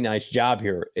a really nice job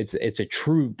here. It's a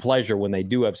true pleasure when they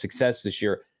do have success this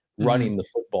year running the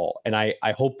football. And I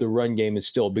hope the run game is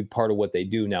still a big part of what they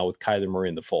do now with Kyler Murray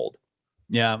in the fold.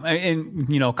 Yeah. And,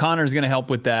 Connor's going to help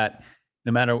with that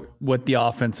no matter what the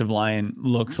offensive line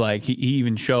looks like. He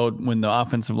even showed when the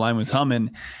offensive line was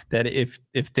humming that if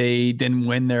they didn't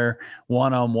win their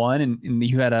one-on-one and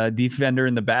you had a defender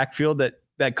in the backfield,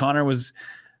 that Connor was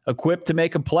equipped to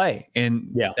make a play. And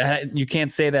you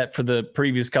can't say that for the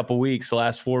previous couple weeks, the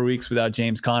last 4 weeks without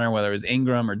James Conner, whether it was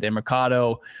Ingram or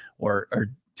DeMercado or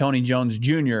Tony Jones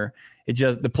Jr.,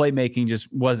 the playmaking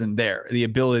just wasn't there. The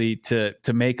ability to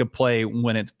make a play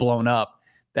when it's blown up.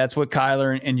 That's what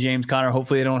Kyler and James Conner,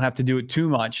 hopefully they don't have to do it too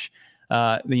much.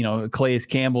 Calais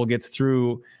Campbell gets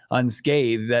through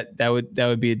unscathed. That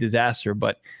would be a disaster,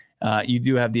 but you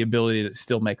do have the ability to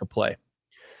still make a play.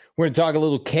 We're going to talk a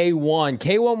little K1.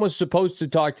 K1 was supposed to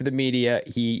talk to the media.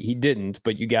 He didn't,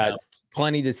 but you got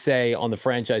plenty to say on the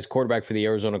franchise quarterback for the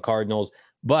Arizona Cardinals.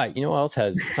 But you know what else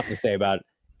has something to say about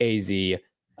AZ?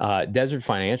 Desert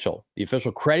Financial, the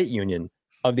official credit union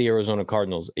of the Arizona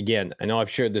Cardinals. Again, I know I've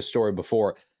shared this story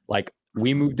before. Like,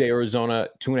 we moved to Arizona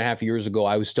 2.5 years ago.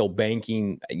 I was still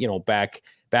banking,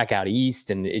 back out east.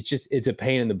 And it's a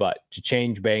pain in the butt to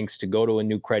change banks, to go to a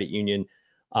new credit union.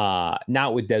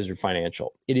 Not with Desert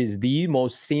Financial. It is the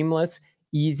most seamless,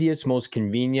 easiest, most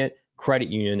convenient credit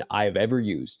union I have ever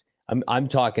used. I'm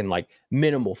talking like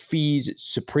minimal fees,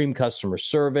 supreme customer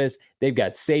service. They've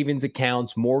got savings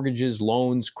accounts, mortgages,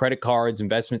 loans, credit cards,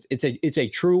 investments. It's a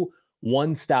true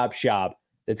one-stop shop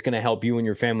that's going to help you and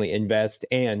your family invest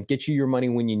and get you your money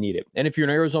when you need it. And if you're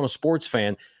an Arizona sports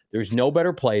fan, there's no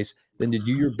better place than to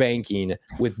do your banking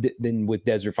with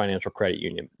Desert Financial Credit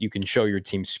Union. You can show your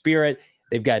team spirit.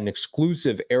 They've got an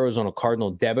exclusive Arizona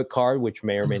Cardinal debit card, which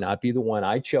may or may not be the one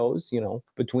I chose,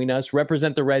 between us.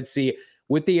 Represent the Red Sea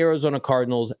with the Arizona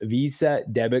Cardinals Visa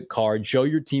debit card. Show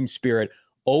your team spirit.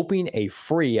 Open a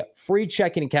free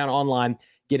checking account online.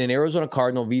 Get an Arizona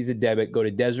Cardinal Visa debit. Go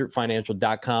to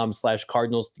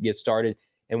desertfinancial.com/Cardinals to get started.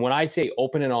 And when I say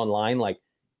open it online, like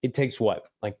it takes what?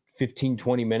 Like 15,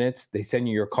 20 minutes. They send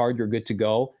you your card. You're good to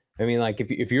go. I mean, like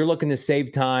if you're looking to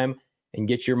save time and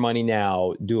get your money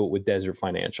now, do it with Desert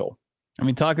Financial. I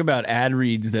mean, talk about ad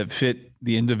reads that fit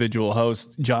the individual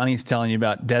host. Johnny's telling you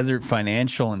about Desert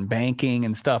Financial and banking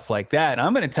and stuff like that.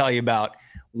 I'm going to tell you about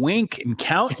Wink and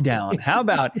Countdown. How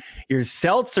about your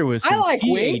seltzer with some I like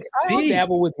THC? Wink. I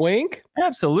dabble with Wink.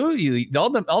 Absolutely.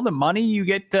 All the money you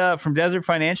get from Desert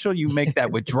Financial, you make that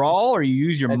withdrawal or you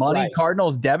use your Money right.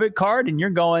 Cardinals debit card, and you're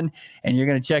going and you're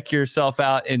going to check yourself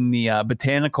out in the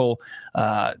botanical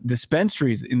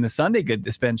dispensaries, in the Sunday Good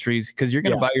dispensaries, because you're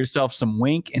going to buy yourself some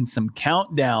Wink and some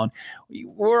Countdown.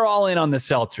 We're all in on the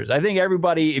seltzers. I think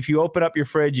everybody, if you open up your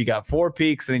fridge, you got Four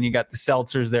Peaks, and then you got the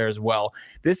seltzers there as well.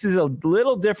 This is a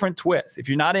little different twist. If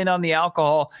you're not in on the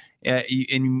alcohol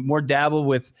and more dabble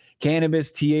with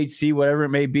cannabis, THC, whatever it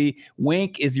may be,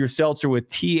 Wink is your seltzer with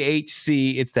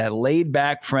THC. It's that laid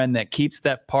back friend that keeps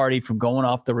that party from going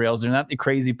off the rails. They're not the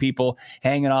crazy people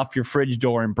hanging off your fridge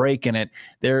door and breaking it.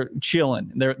 They're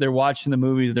chilling. They're watching the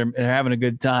movies. They're having a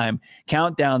good time.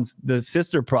 Countdown's the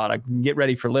sister product. Get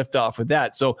ready for liftoff with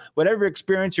that. So whatever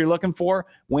experience you're looking for,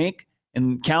 Wink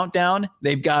and Countdown,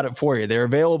 they've got it for you. They're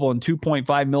available in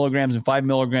 2.5 milligrams and 5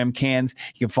 milligram cans.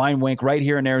 You can find Wink right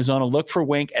here in Arizona. Look for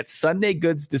Wink at Sunday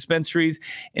Goods dispensaries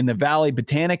in the Valley,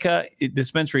 Botanica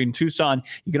dispensary in Tucson.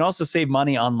 You can also save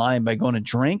money online by going to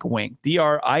DrinkWink,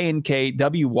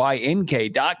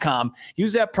 DrinkWYNK.com.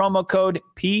 Use that promo code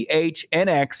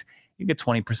PHNX. You get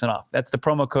 20% off. That's the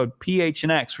promo code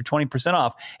PHNX for 20%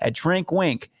 off at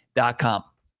DrinkWink.com.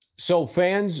 So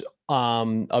fans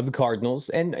of the Cardinals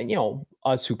and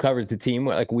us who covered the team,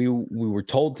 like we were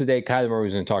told today Kyler Murray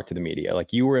was going to talk to the media.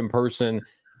 Like you were in person,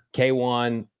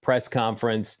 K1 press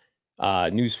conference,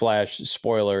 newsflash,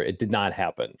 spoiler, it did not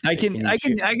happen. I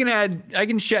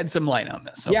can shed some light on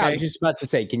this. Okay? Yeah, I was just about to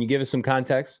say, can you give us some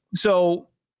context? So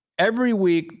every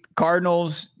week,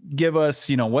 Cardinals give us,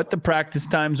 what the practice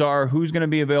times are, who's going to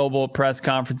be available at press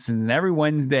conferences, and every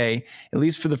Wednesday, at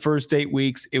least for the first 8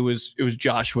 weeks, it was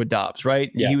Joshua Dobbs, right?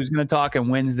 Yeah. He was going to talk on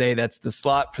Wednesday. That's the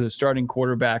slot for the starting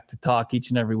quarterback to talk each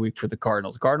and every week for the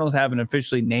Cardinals. Cardinals haven't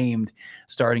officially named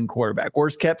starting quarterback.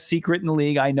 Worst kept secret in the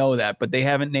league, I know that, but they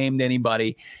haven't named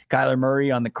anybody. Kyler Murray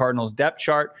on the Cardinals depth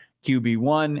chart,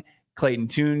 QB1, Clayton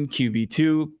Tune,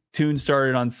 QB2. Tune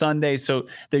started on Sunday, so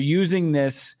they're using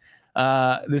this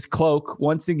cloak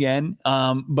once again.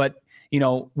 But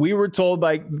we were told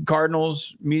by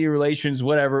Cardinals media relations,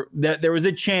 whatever, that there was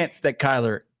a chance that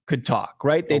Kyler could talk,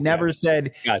 right? They never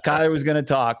said Kyler was going to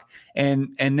talk. And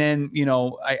then,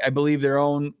 I believe their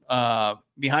own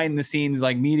behind the scenes,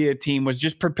 like media team was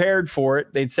just prepared for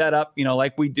it. They'd set up,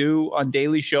 like we do on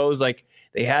daily shows, like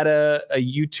they had a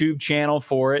YouTube channel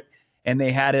for it. And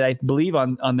they had it, I believe,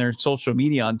 on their social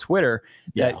media, on Twitter,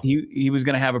 that he was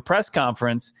going to have a press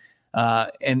conference.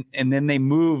 And then they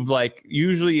move, like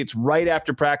usually it's right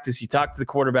after practice. You talk to the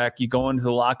quarterback, you go into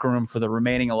the locker room for the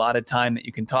remaining allotted time that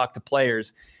you can talk to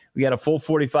players. We got a full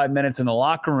 45 minutes in the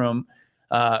locker room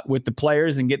with the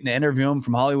players and getting to interview them,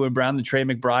 from Hollywood Brown to Trey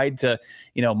McBride to,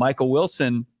 Michael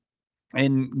Wilson.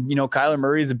 And, Kyler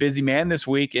Murray is a busy man this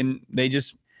week, and it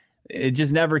just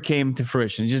never came to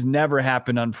fruition. It just never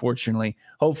happened, unfortunately.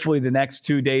 Hopefully the next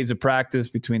 2 days of practice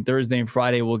between Thursday and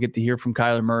Friday, we'll get to hear from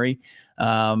Kyler Murray.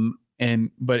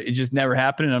 But it just never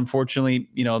happened. And unfortunately,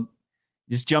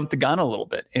 just jumped the gun a little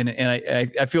bit. And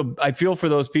I feel for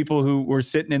those people who were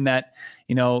sitting in that,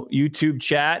 YouTube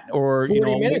chat or,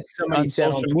 40 minutes, somebody said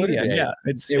on social media. Yeah.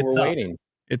 They were waiting.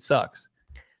 It sucks.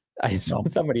 I saw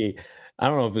somebody, I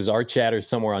don't know if it was our chat or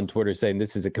somewhere on Twitter, saying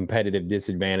this is a competitive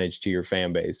disadvantage to your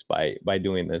fan base by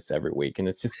doing this every week. And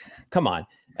it's just, come on.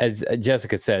 As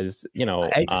Jessica says,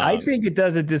 I think it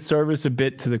does a disservice a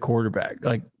bit to the quarterback.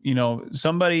 Like,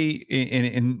 somebody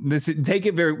in this, take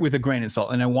it with a grain of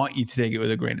salt. And I want you to take it with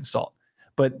a grain of salt.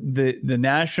 But the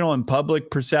national and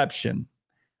public perception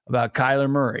about Kyler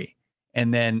Murray,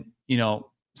 and then,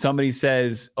 somebody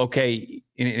says, okay,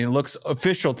 and it looks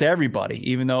official to everybody,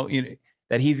 even though,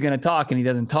 that he's going to talk and he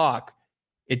doesn't talk,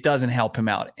 it doesn't help him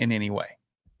out in any way.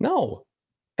 No.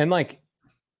 And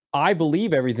I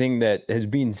believe everything that has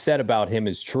been said about him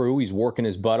is true. He's working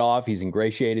his butt off. He's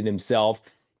ingratiated himself,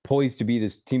 poised to be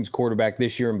this team's quarterback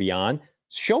this year and beyond.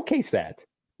 Showcase that.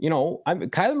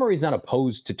 Kyler Murray's not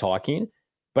opposed to talking,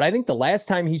 but I think the last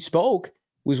time he spoke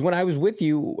was when I was with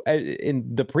you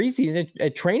in the preseason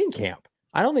at training camp.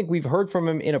 I don't think we've heard from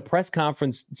him in a press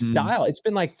conference style. It's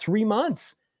been like 3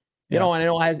 months, and I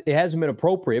know it hasn't been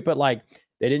appropriate, but like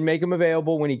they didn't make him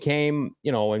available when he came,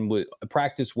 and with a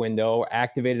practice window,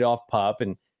 activated off PUP.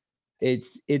 And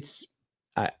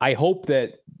I hope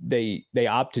that they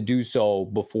opt to do so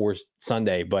before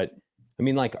Sunday. But I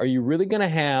mean, like, are you really going to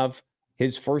have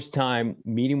his first time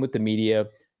meeting with the media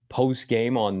post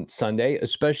game on Sunday,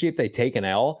 especially if they take an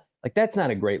L? Like, that's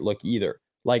not a great look either.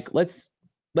 Like, let's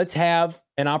have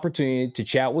an opportunity to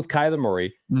chat with Kyler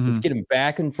Murray. Let's get him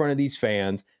back in front of these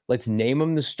fans. Let's name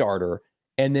him the starter,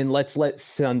 and then let's let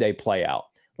Sunday play out.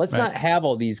 Let's not have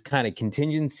all these kind of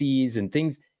contingencies and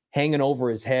things hanging over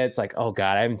his head. It's like, oh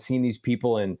God, I haven't seen these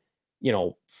people in,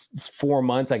 4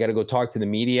 months. I got to go talk to the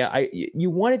media. You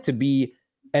want it to be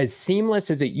as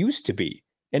seamless as it used to be.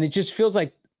 And it just feels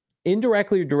like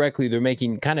indirectly or directly, they're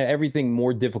making kind of everything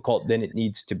more difficult than it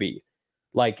needs to be.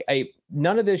 Like,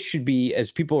 none of this should be,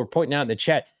 as people are pointing out in the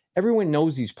chat, everyone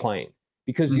knows he's playing,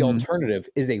 because the alternative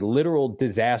is a literal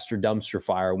disaster dumpster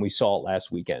fire, and we saw it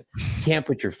last weekend. You can't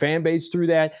put your fan base through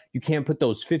that. You can't put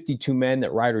those 52 men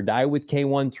that ride or die with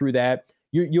K1 through that.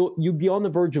 You'll be on the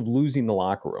verge of losing the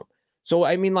locker room. So,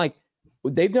 I mean, like,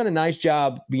 they've done a nice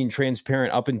job being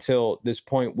transparent up until this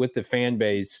point with the fan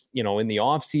base, in the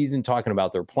offseason, talking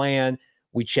about their plan.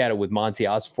 We chatted with Monty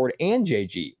Osford and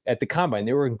JG at the Combine.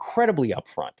 They were incredibly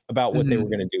upfront about what they were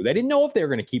going to do. They didn't know if they were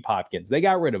going to keep Hopkins. They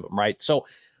got rid of him, right? So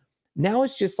now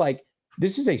it's just like,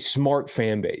 this is a smart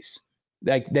fan base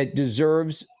that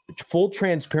deserves full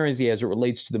transparency as it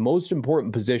relates to the most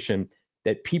important position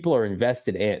that people are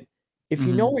invested in. If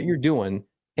you know what you're doing,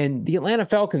 and the Atlanta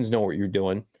Falcons know what you're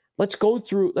doing, let's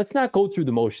not go through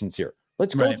the motions here.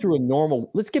 Let's go through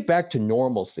let's get back to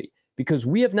normalcy, because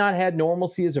we have not had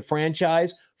normalcy as a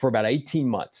franchise for about 18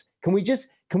 months. Can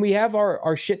we have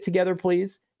our shit together,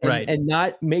 please? And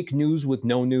not make news with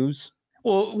no news?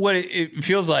 Well, what it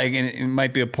feels like, and it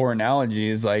might be a poor analogy,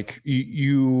 is like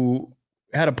you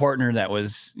had a partner that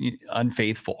was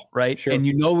unfaithful, right? Sure. And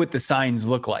what the signs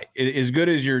look like. As good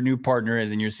as your new partner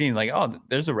is, and you're seeing like, oh,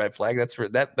 there's a red flag.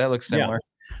 That looks similar.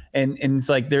 Yeah. And it's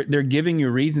like they're giving you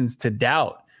reasons to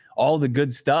doubt all the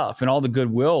good stuff and all the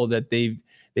goodwill that they've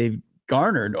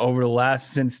garnered over the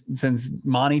last since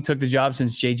Monty took the job,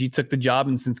 since JG took the job,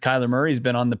 and since Kyler Murray's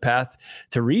been on the path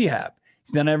to rehab.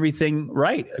 He's done everything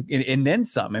right, and then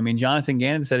some. I mean, Jonathan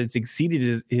Gannon said it's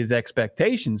exceeded his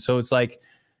expectations. So it's like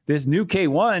this new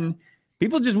K1,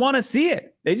 people just want to see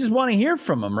it. They just want to hear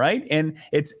from him, right? And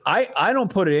it's I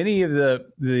don't put any of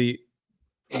the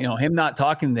him not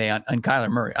talking today on Kyler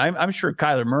Murray. I'm sure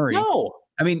Kyler Murray. No,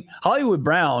 I mean Hollywood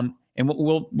Brown, and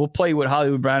we'll play what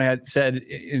Hollywood Brown had said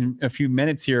in a few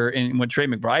minutes here, and what Trey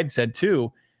McBride said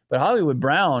too. But Hollywood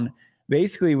Brown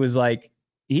basically was like,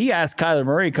 he asked Kyler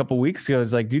Murray a couple of weeks ago,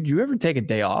 "Is like, dude, you ever take a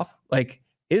day off? Like,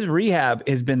 his rehab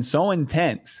has been so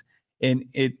intense." And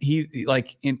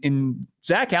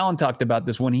Zach Allen talked about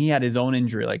this when he had his own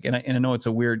injury. Like, and I know it's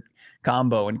a weird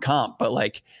combo and comp, but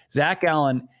like Zach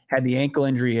Allen had the ankle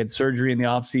injury, had surgery in the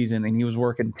offseason, and he was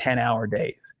working 10-hour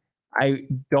days. I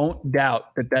don't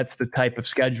doubt that that's the type of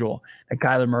schedule that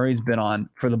Kyler Murray's been on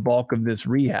for the bulk of this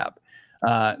rehab.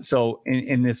 So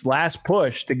in this last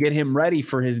push to get him ready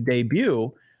for his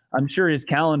debut, I'm sure his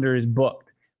calendar is booked,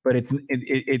 but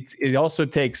it also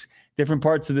takes different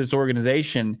parts of this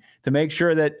organization to make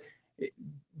sure that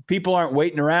people aren't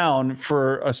waiting around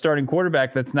for a starting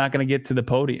quarterback that's not going to get to the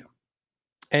podium.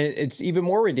 And it's even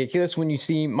more ridiculous when you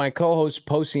see my co-host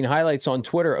posting highlights on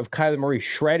Twitter of Kyler Murray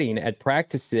shredding at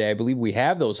practice today. I believe we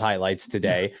have those highlights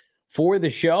today for the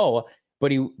show,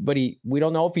 but we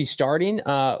don't know if he's starting.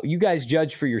 You guys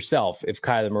judge for yourself if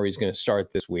Kyler Murray is going to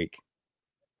start this week.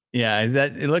 Yeah,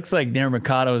 it looks like Darren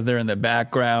Mercado is there in the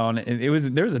background. There was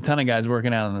a ton of guys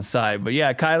working out on the side, but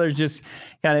yeah, Kyler's just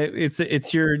kind of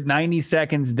it's your 90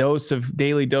 seconds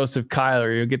daily dose of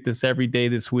Kyler. You'll get this every day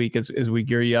this week as we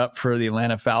gear you up for the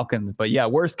Atlanta Falcons. But yeah,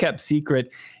 worst kept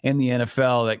secret in the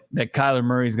NFL that Kyler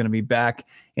Murray is going to be back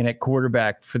in at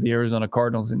quarterback for the Arizona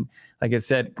Cardinals. And like I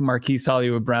said, Marquise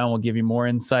Hollywood Brown will give you more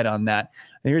insight on that.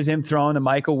 Here's him throwing to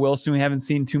Michael Wilson. We haven't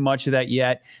seen too much of that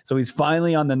yet. So he's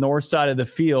finally on the north side of the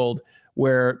field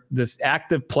where the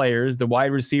active players, the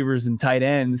wide receivers and tight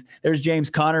ends, there's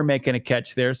James Conner making a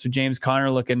catch there. So James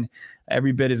Conner looking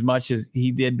every bit as much as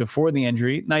he did before the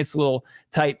injury. Nice little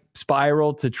tight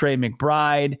spiral to Trey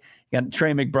McBride. You got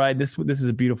Trey McBride. This is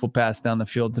a beautiful pass down the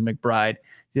field to McBride.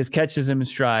 He just catches him in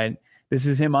stride. This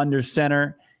is him under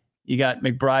center. You got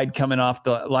McBride coming off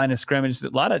the line of scrimmage. A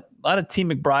lot of Team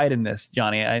McBride in this,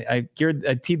 Johnny. I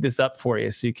teed this up for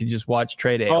you so you could just watch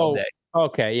Trey Day all day.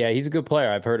 Okay, yeah, he's a good player.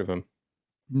 I've heard of him.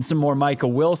 And some more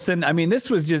Michael Wilson. I mean, this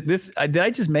was just this. Did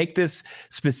I just make this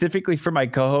specifically for my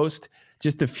co-host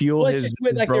just to fuel his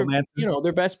bromance?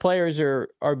 Their best players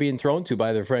are being thrown to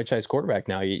by their franchise quarterback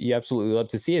now. You absolutely love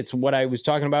to see it. It's what I was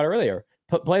talking about earlier.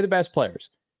 Play the best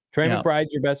players. Trey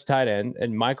McBride's your best tight end,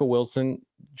 and Michael Wilson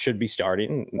should be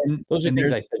starting. Those are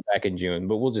things I said back in June,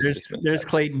 but we'll just dismiss there's that.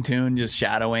 Clayton Tune just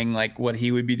shadowing like what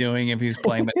he would be doing if he was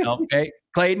playing. But no, hey,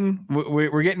 Clayton,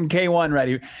 we're getting K1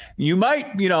 ready. You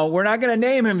might, we're not going to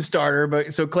name him starter,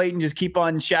 but so Clayton, just keep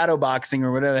on shadow boxing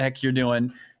or whatever the heck you're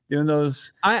doing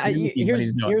those.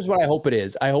 Here's what I hope it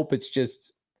is. I hope it's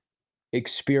just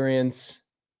experience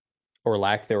or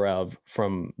lack thereof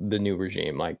from the new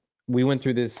regime. Like, we went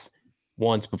through this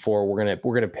once before. We're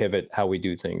gonna pivot how we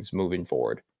do things moving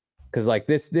forward, because like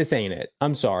this ain't it.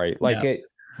 I'm sorry.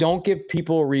 Don't give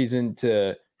people a reason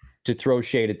to throw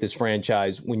shade at this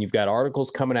franchise when you've got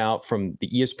articles coming out from the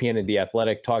ESPN and the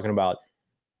Athletic talking about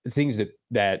things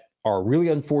that are really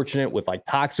unfortunate with like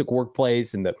toxic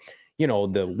workplace, and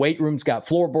the weight room's got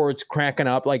floorboards cracking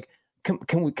up. Like,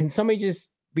 can somebody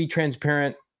just be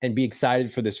transparent and be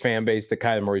excited for this fan base that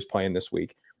Kyler Murray's playing this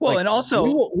week? Well, and also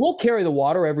we'll carry the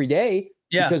water every day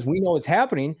because we know it's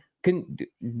happening. Can,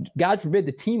 God forbid,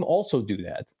 the team also do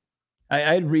that? I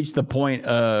had reached the point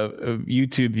of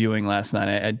YouTube viewing last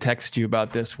night. I texted you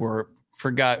about this where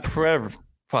for whatever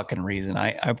fucking reason,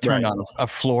 I've turned on a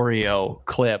Florio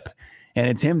clip, and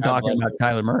it's him talking about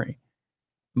Kyler Murray.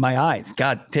 My eyes,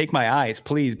 God, take my eyes,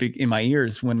 please, in my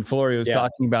ears when Florio is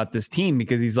talking about this team,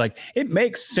 because he's like, it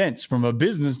makes sense from a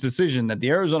business decision that the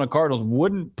Arizona Cardinals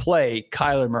wouldn't play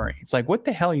Kyler Murray. It's like, what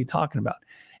the hell are you talking about?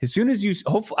 As soon as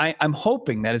I'm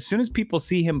hoping that as soon as people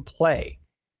see him play,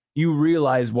 you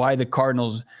realize why the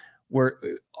Cardinals were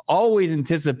always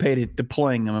anticipated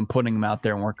deploying him and putting him out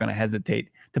there and weren't going to hesitate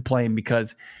to play him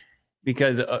because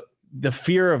the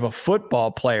fear of a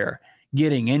football player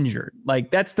getting injured.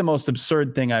 Like, that's the most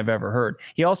absurd thing I've ever heard.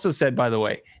 He also said, by the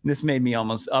way, and this made me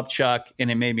almost upchuck and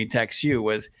it made me text you,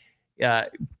 was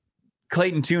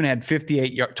Clayton Tune had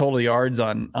 58 total yards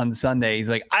on Sunday. He's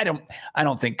like, I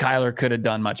don't think Kyler could have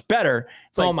done much better.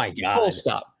 It's like, oh my God.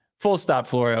 Full stop,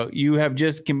 Florio. You have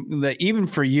just, even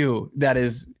for you, that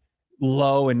is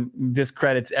low and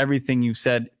discredits everything you've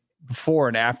said before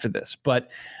and after this.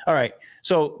 But all right.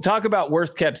 So talk about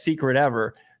worst kept secret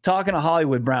ever. Talking to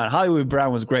Hollywood Brown. Hollywood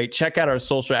Brown was great. Check out our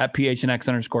social at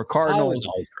PHNX_Cardinals. Hollywood's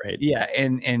always great. Yeah,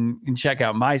 and check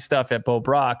out my stuff at Bo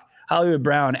Brock. Hollywood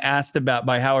Brown asked about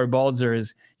by Howard Balzer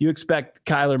is, you expect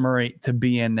Kyler Murray to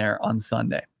be in there on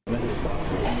Sunday? I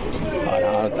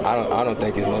don't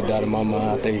think there's no doubt in my mind.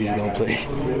 I think he's going to play.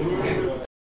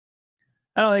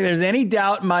 I don't think there's any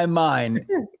doubt in my mind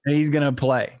that he's going to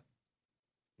play.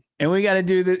 And we got to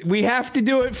do this. We have to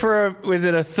do it for, was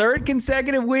it a third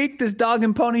consecutive week, this Dog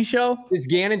and Pony show? Does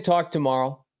Gannon talk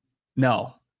tomorrow?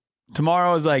 No.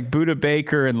 Tomorrow is like Buda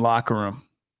Baker and locker room.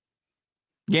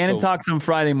 Gannon talks on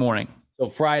Friday morning. So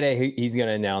Friday, he's going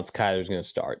to announce Kyler's going to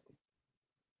start.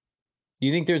 Do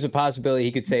you think there's a possibility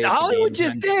he could say... Hollywood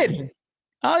just did.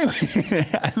 Hollywood.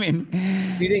 I mean...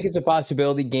 Do you think it's a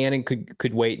possibility Gannon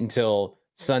could wait until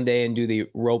Sunday and do the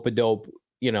rope-a-dope,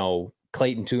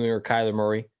 Clayton Tune or Kyler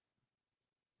Murray?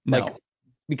 No.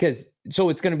 Because it's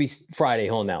going to be Friday.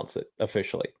 He'll announce it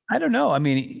officially. I don't know. I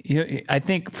mean, I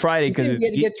think Friday, because we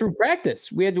had to get through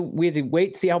practice. We had to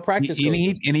wait, see how practice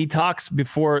goes. And he talks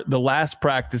before the last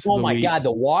practice. Oh my God,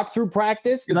 the walkthrough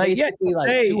practice. Practice.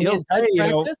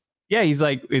 Yeah, he's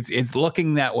like, it's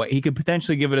looking that way. He could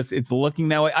potentially give it it's looking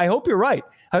that way. I hope you're right.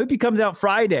 I hope he comes out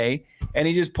Friday and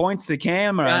he just points the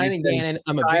camera. Gannon,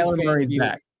 I'm a big fan of you.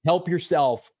 Back. Help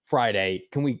yourself Friday.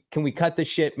 Can we cut the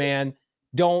shit, man?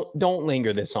 Don't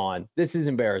linger this on. This is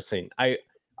embarrassing.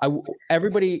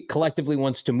 Everybody collectively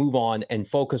wants to move on and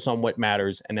focus on what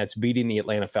matters, and that's beating the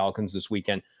Atlanta Falcons this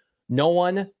weekend. No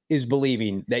one is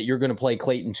believing that you're going to play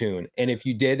Clayton Tune, and if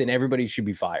you did, then everybody should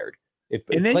be fired. If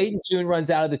Clayton Tune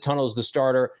runs out of the tunnel as the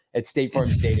starter at State Farm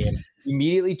Stadium,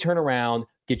 immediately turn around,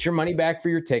 get your money back for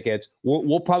your tickets.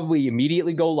 We'll probably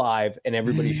immediately go live, and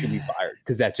everybody should be fired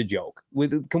because that's a joke.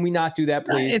 Can we not do that,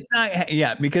 please? It's not.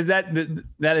 Yeah, because that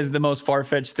is the most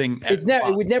far-fetched thing.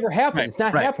 It would never happen. Right, it's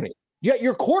not happening.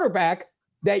 Your quarterback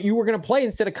that you were going to play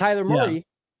instead of Kyler Murray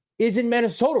is in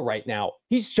Minnesota right now.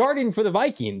 He's starting for the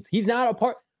Vikings. He's not a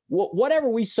part. Whatever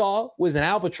we saw was an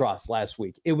albatross last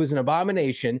week. It was an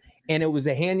abomination, and it was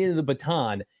a handing of the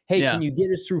baton. Hey, can you get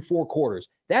us through 4 quarters?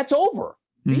 That's over.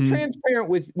 Be transparent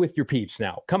with your peeps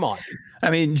now. Come on. I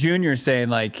mean, Junior's saying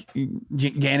like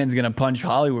Gannon's going to punch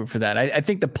Hollywood for that. I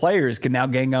think the players can now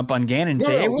gang up on Gannon and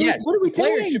say, "Hey, what are we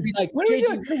players doing? Should be like, what are we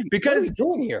doing?" Because what are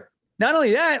we doing here? Not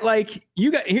only that, like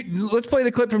let's play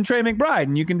the clip from Trey McBride,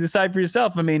 and you can decide for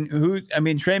yourself. I mean,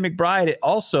 Trey McBride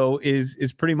also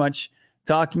is pretty much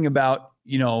talking about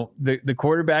the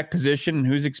quarterback position and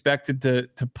who's expected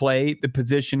to play the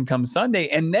position come Sunday,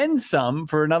 and then some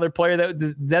for another player that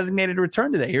was designated to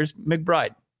return today. Here's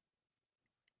McBride.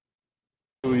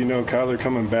 Kyler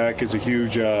coming back is a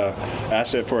huge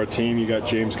asset for our team. You got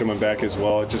James coming back as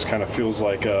well. It just kind of feels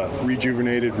like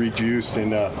rejuvenated, rejuiced,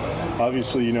 and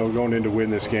obviously, going in to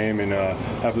win this game and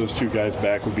have those two guys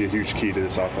back would be a huge key to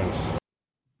this offense.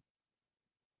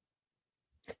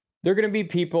 There are going to be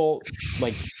people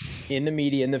like in the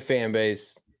media, in the fan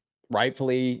base,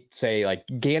 rightfully say like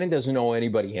Gannon doesn't owe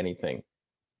anybody anything,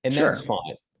 and that's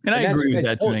fine. And I agree with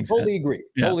that to an extent. Totally agree.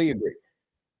 Yeah. Totally agree.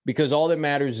 Because all that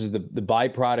matters is the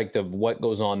byproduct of what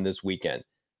goes on this weekend.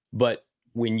 But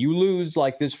when you lose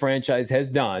like this franchise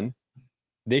has done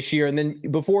this year, and then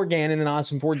before Gannon and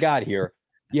Austin Ford got here,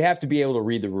 you have to be able to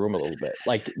read the room a little bit.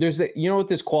 Like there's what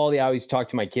this quality, I always talk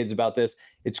to my kids about this.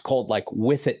 It's called like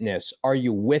with itness. Are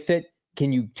you with it?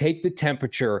 Can you take the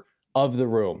temperature of the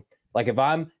room? Like if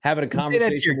I'm having a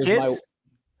conversation with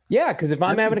because if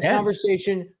I'm having a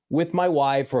conversation with my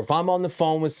wife, or if I'm on the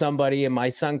phone with somebody and my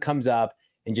son comes up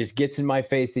and just gets in my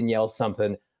face and yells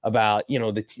something about, the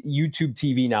YouTube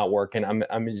TV not working,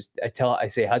 I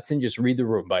say, Hudson, just read the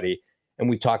room, buddy. And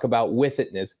we talk about with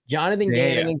itness. Jonathan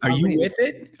Gannon. Are you with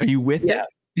it? Are you with it?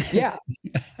 Yeah.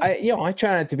 I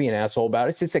try not to be an asshole about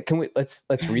it. It's just like, let's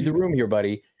read the room here,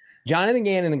 buddy. Jonathan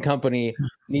Gannon and company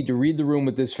need to read the room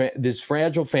with this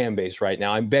fragile fan base right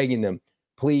now. I'm begging them,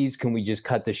 please, can we just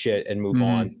cut the shit and move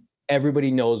on?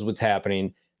 Everybody knows what's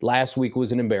happening. Last week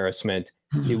was an embarrassment.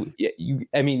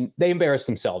 They embarrassed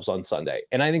themselves on Sunday.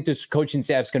 And I think this coaching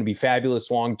staff is going to be fabulous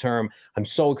long term. I'm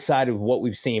so excited with what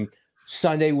we've seen.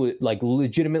 Sunday would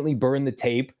legitimately burn the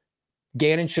tape.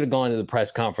 Gannon should have gone to the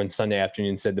press conference Sunday afternoon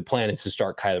and said the plan is to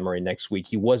start Kyler Murray next week.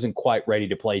 He wasn't quite ready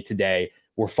to play today.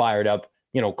 We're fired up.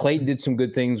 Clayton did some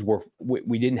good things.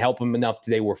 We didn't help him enough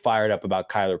today. We're fired up about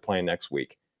Kyler playing next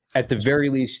week. At the very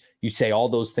least, you say all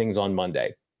those things on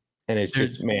Monday. And it's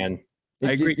just, man.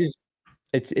 I agree.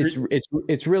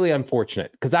 It's really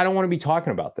unfortunate because I don't want to be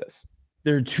talking about this.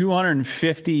 There are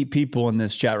 250 people in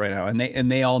this chat right now,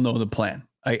 and they all know the plan.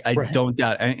 I don't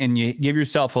doubt. And you give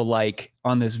yourself a like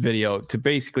on this video to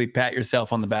basically pat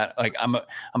yourself on the back. Like I'm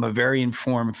a very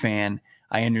informed fan.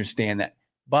 I understand that,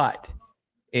 but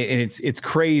it's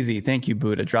crazy. Thank you,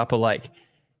 Buddha. Drop a like.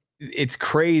 It's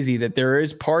crazy that there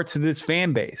is parts of this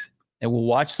fan base that will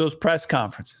watch those press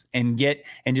conferences and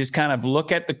just kind of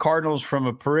look at the Cardinals from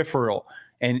a peripheral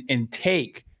and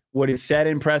take what is said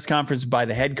in press conference by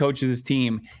the head coach of this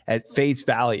team at face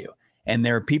value. And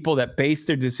there are people that base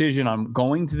their decision on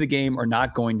going to the game or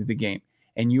not going to the game.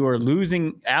 And you are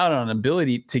losing out on an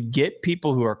ability to get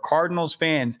people who are Cardinals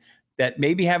fans that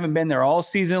maybe haven't been there all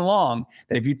season long,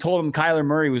 that if you told them Kyler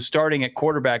Murray was starting at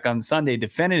quarterback on Sunday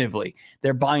definitively,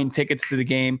 they're buying tickets to the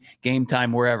game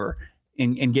time, wherever,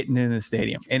 and getting into the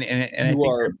stadium. And I think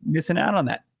they're missing out on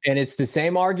that. And it's the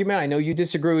same argument. I know you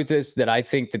disagree with this, that I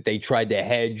think that they tried to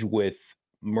hedge with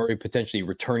Murray potentially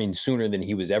returning sooner than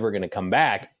he was ever going to come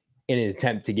back in an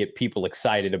attempt to get people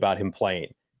excited about him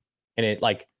playing. And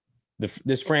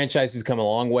this franchise has come a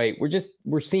long way.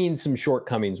 We're seeing some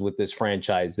shortcomings with this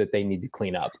franchise that they need to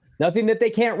clean up. Nothing that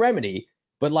they can't remedy,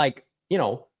 but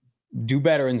do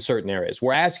better in certain areas.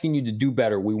 We're asking you to do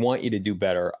better. We want you to do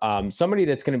better. Somebody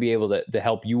that's going to be able to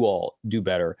help you all do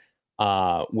better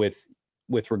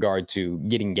with regard to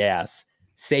getting gas,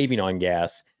 saving on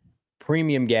gas,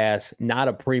 premium gas, not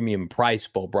a premium price,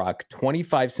 Bo Brock,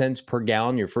 25 cents per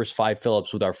gallon, your first 5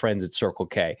 fill-ups with our friends at Circle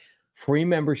K. Free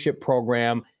membership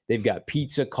program. They've got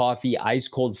pizza, coffee, ice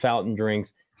cold fountain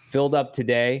drinks, filled up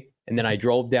today. And then I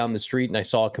drove down the street and I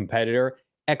saw a competitor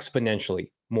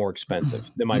exponentially more expensive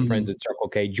than my friends at Circle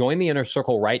K. Join the inner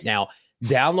circle right now.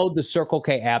 Download the Circle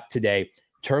K app today.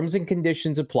 Terms and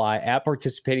conditions apply at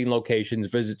participating locations.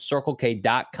 Visit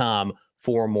circlek.com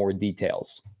for more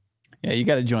details. Yeah, you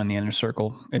got to join the inner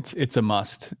circle. It's a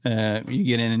must. You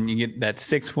get in and you get that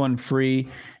 6-1 free.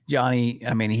 Johnny,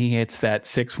 he hits that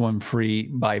 6-1 free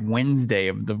by Wednesday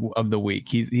of the week.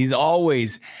 He's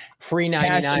always free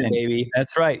 99, baby.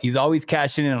 That's right. He's always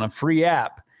cashing in on a free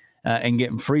app and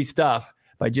getting free stuff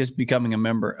by just becoming a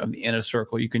member of the inner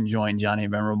circle. You can join Johnny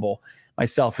Memorable,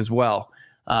 myself as well,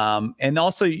 And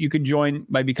also you could join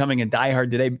by becoming a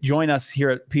diehard today. Join us here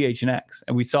at PHNX.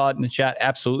 And we saw it in the chat.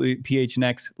 Absolutely.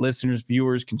 PHNX listeners,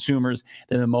 viewers, consumers,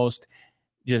 they're the most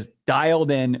just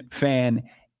dialed in fan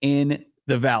in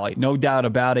the Valley. No doubt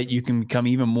about it. You can become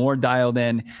even more dialed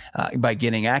in by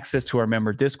getting access to our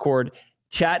member Discord,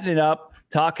 chatting it up,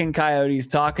 talking Coyotes,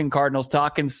 talking Cardinals,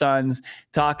 talking Suns,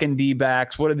 talking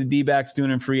D-backs. What are the D-backs doing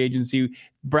in free agency?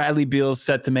 Bradley Beal's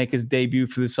set to make his debut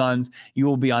for the Suns. You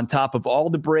will be on top of all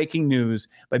the breaking news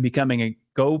by becoming a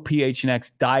Go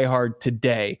PHNX diehard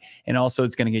today. And also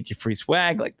it's going to get you free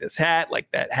swag like this hat, like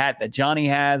that hat that Johnny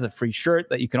has, a free shirt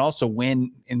that you can also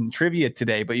win in trivia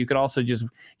today, but you can also just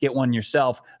get one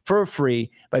yourself for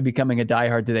free by becoming a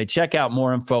diehard today. Check out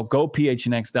more info,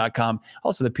 gophnx.com.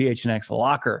 Also the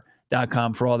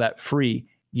phnxlocker.com for all that free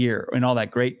gear and all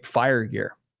that great fire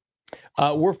gear.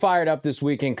 We're fired up this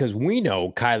weekend because we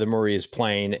know Kyler Murray is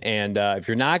playing. And if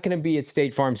you're not going to be at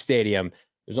State Farm Stadium,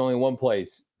 there's only one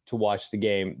place to watch the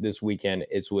game this weekend.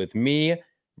 It's with me,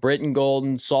 Britton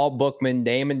Golden, Saul Bookman,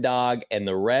 Damon Dog, and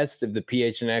the rest of the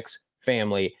PHNX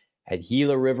family at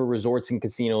Gila River Resorts and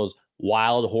Casinos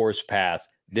Wild Horse Pass.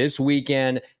 This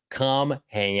weekend, come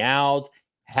hang out,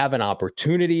 have an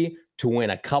opportunity to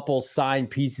win a couple signed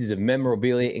pieces of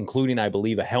memorabilia, including, I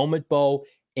believe, a helmet bow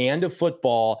and a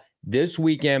football. This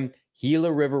weekend,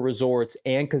 Gila River Resorts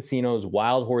and Casinos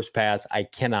Wild Horse Pass. I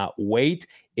cannot wait.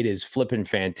 It is flipping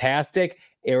fantastic.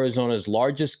 Arizona's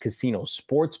largest casino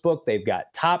sports book. They've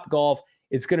got Top Golf.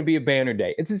 It's going to be a banner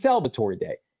day. It's a celebratory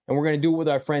day. And we're going to do it with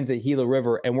our friends at Gila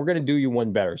River, and we're going to do you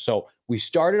one better. So we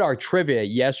started our trivia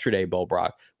yesterday, Bo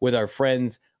Brock, with our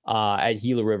friends at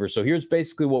Gila River. So here's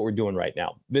basically what we're doing right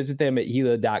now. Visit them at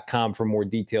Gila.com for more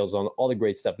details on all the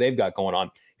great stuff they've got going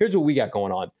on. Here's what we got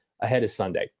going on ahead of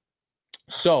Sunday.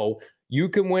 So you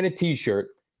can win a t-shirt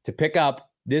to pick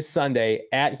up this Sunday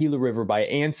at Gila River by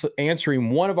answering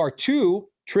one of our 2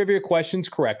 trivia questions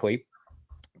correctly.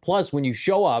 Plus, when you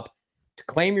show up to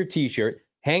claim your t-shirt,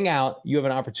 hang out, you have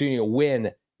an opportunity to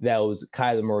win those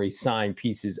Kyler Murray signed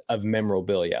pieces of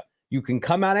memorabilia. You can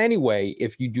come out anyway.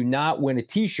 If you do not win a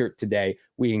t-shirt today,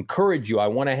 we encourage you. I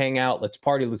want to hang out. Let's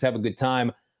party. Let's have a good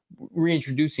time.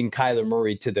 Reintroducing Kyler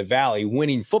Murray to the Valley,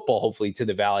 winning football, hopefully, to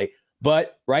the Valley.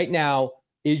 But right now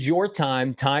is your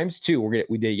time, ×2.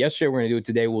 We did it yesterday. We're going to do it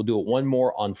today. We'll do it one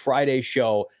more on Friday's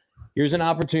show. Here's an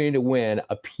opportunity to win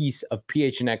a piece of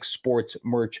PHNX sports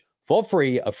merch for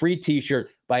free, a free t-shirt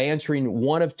by answering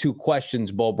one of 2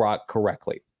 questions, Bo Brock,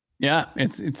 correctly. Yeah,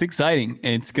 it's exciting.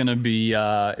 It's going to be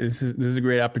this is a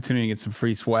great opportunity to get some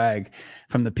free swag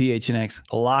from the PHNX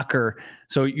locker.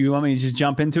 So you want me to just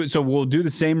jump into it? So we'll do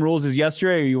the same rules as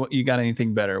yesterday, or you got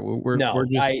anything better?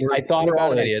 I thought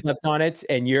about it. I slept on it,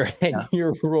 and your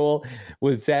rule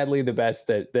was sadly the best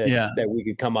that we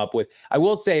could come up with. I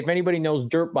will say, if anybody knows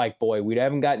Dirt Bike Boy, we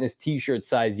haven't gotten his t-shirt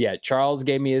size yet. Charles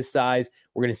gave me his size.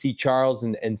 We're going to see Charles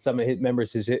and some of his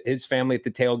members, his family at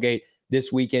the tailgate this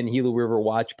weekend, Gila River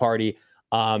watch party.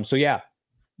 So yeah,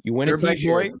 you win a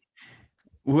t-shirt.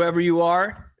 Whoever you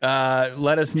are,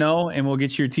 let us know and we'll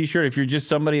get you your t-shirt. If you're just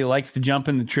somebody who likes to jump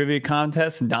in the trivia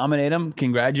contest and dominate them,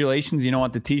 congratulations. You don't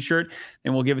want the t-shirt,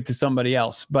 and we'll give it to somebody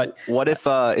else. But what if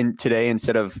today,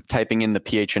 instead of typing in the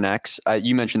PHNX,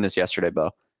 you mentioned this yesterday,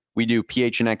 Bo, we do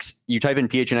PHNX, you type in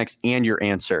PHNX and your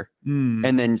answer.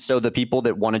 And then so the people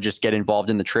that want to just get involved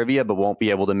in the trivia but won't be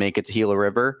able to make it to Gila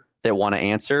River, that want to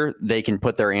answer, they can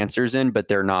put their answers in, but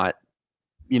they're not,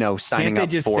 signing up for. Can't they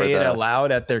just say it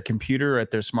aloud at their computer or at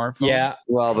their smartphone? Yeah.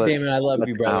 Well, but Damon, I love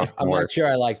you, brother. I'm not sure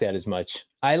I like that as much.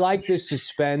 I like the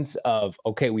suspense of,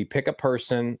 okay, we pick a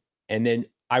person, and then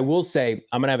I will say,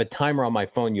 I'm going to have a timer on my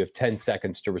phone. You have 10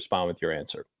 seconds to respond with your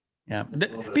answer. Yeah.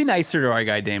 Be nicer to our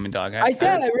guy, Damon Dog. I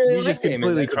said I really like just Damon.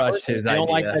 Completely crushed his idea. I don't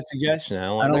like that suggestion.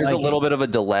 There's a little bit of a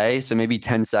delay, so maybe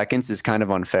 10 seconds is kind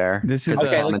of unfair. This is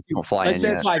okay. Let's say 5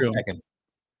 seconds.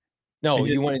 No,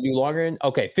 you want to do longer?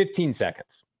 Okay, 15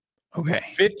 seconds. Okay.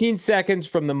 15 seconds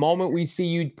from the moment we see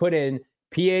you put in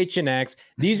PHNX.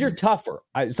 These are tougher.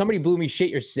 Somebody blew me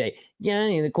shit yesterday. Yeah,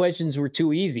 the questions were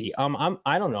too easy. I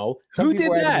don't know. Who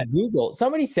did that? Google.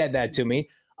 Somebody said that to me.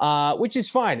 Which is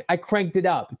fine. I cranked it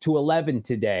up to 11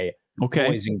 today. Okay.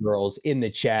 Boys and girls in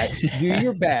the chat. Do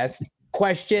your best.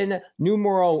 Question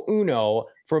numero uno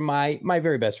for my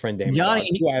very best friend, Damon. Johnny,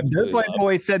 Dirt Bike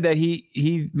Boy said that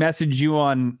he messaged you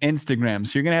on Instagram.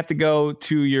 So you're going to have to go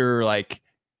to your,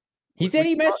 he said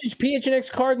he messaged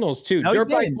PHNX Cardinals too. No, Dirt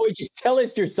Bike Boy, just tell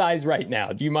us your size right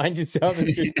now. Do you mind just telling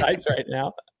us your size right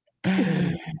now? I'm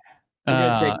going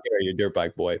to take care of you, Dirt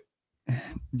Bike Boy.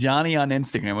 Johnny on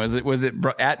Instagram. Was it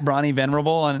at Bronny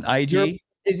Venerable on IG?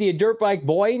 Is he a dirt bike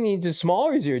boy? He needs a small,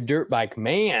 or is he a dirt bike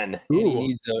man? And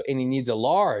he needs a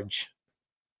large.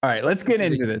 All right, let's get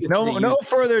into this. No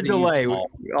further delay with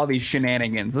ball. all these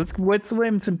shenanigans. Let's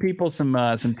win some people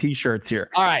some T-shirts here.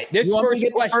 All right, this first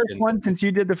question. The first one, since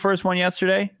you did the first one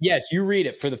yesterday. Yes, you read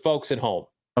it for the folks at home.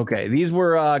 Okay, these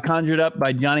were conjured up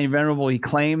by Johnny Venerable. He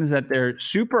claims that they're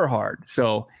super hard.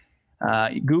 So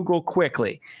Google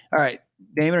quickly. All right,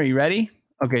 Damon, are you ready?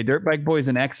 Okay, Dirt Bike Boy's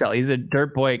an XL. He's a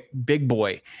dirt bike big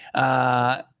boy.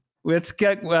 Let's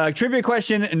get trivia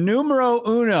question numero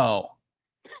uno.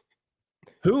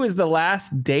 Who is the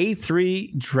last day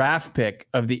 3 draft pick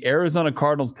of the Arizona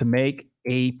Cardinals to make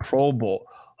a Pro Bowl?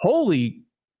 Holy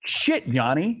shit,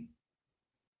 Johnny.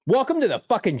 Welcome to the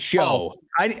fucking show. Oh,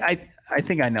 I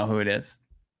think I know who it is.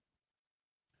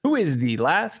 Who is the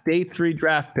last day 3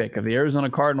 draft pick of the Arizona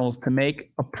Cardinals to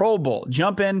make a Pro Bowl?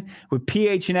 Jump in with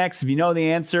PHNX if you know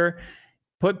the answer.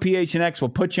 Put PHNX, we'll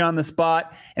put you on the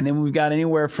spot. And then we've got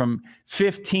anywhere from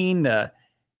 15 to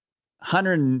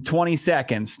 120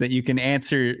 seconds that you can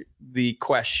answer the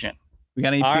question. We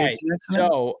got any? All right.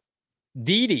 So,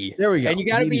 Didi. There we go. And you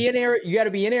got to be in You got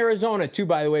to be in Arizona too.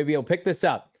 By the way, be able to pick this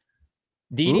up.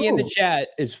 Didi in the chat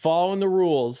is following the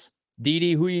rules.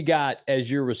 Didi, who you got as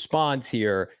your response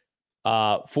here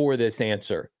for this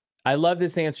answer? I love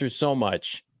this answer so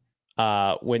much.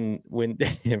 When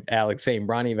Alex saying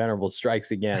Bronny Venerable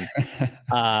strikes again.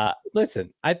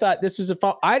 Listen, I thought this was a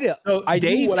fun. I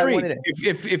day knew what 3. I wanted.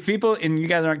 If people, and you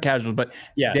guys aren't casual, but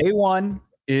yeah, day 1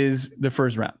 is the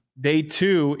first round. Day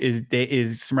 2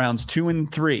 is rounds 2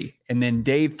 and 3, and then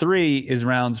day 3 is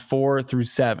rounds 4 through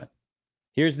 7.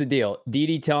 Here's the deal.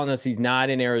 Didi telling us he's not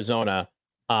in Arizona.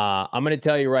 I'm going to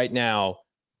tell you right now.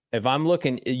 If I'm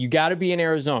looking, you got to be in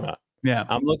Arizona. Yeah,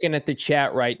 I'm looking at the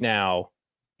chat right now.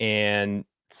 And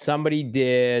somebody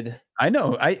did. I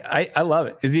know. I love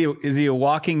it. Is he a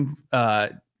walking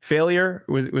failure?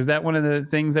 Was that one of the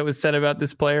things that was said about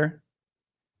this player?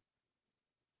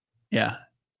 Yeah.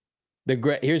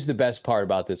 Here's the best part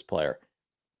about this player.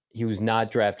 He was not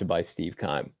drafted by Steve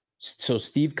Keim. So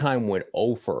Steve Keim went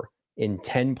over in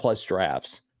 10 plus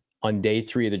drafts on day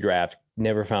 3 of the draft.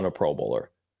 Never found a Pro Bowler.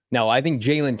 Now I think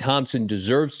Jalen Thompson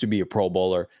deserves to be a Pro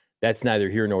Bowler. That's neither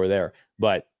here nor there.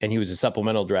 And he was a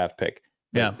supplemental draft pick.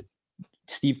 Yeah.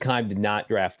 Steve Keim did not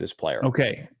draft this player.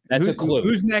 Okay. That's a clue.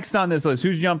 Who's next on this list?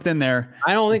 Who's jumped in there?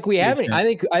 I don't think we have any.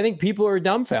 I think people are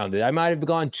dumbfounded. I might have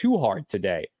gone too hard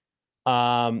today.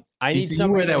 I need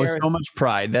somewhere that was so much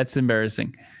pride. That's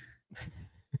embarrassing.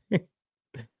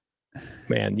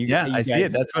 Man, I see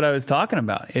it. That's what I was talking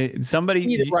about. Somebody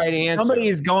need the right answer. Somebody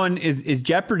is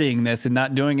jeoparding this and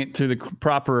not doing it through the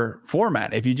proper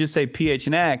format. If you just say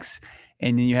PHNX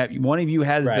and then you have one of you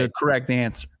has the correct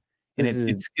answer, and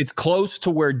it's close to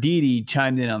where Didi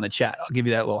chimed in on the chat. I'll give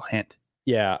you that little hint.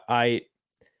 Yeah,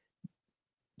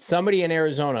 somebody in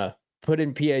Arizona put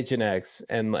in PHNX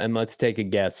and let's take a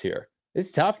guess here.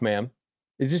 It's tough, man.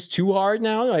 Is this too hard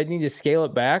now? I need to scale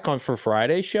it back for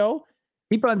Friday's show.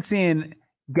 Keep on seeing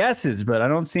guesses, but I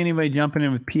don't see anybody jumping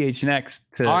in with PHNX.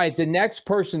 All right, the next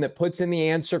person that puts in the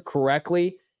answer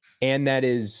correctly and that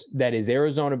is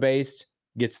Arizona based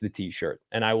gets the T-shirt,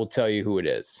 and I will tell you who it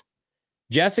is.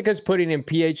 Jessica's putting in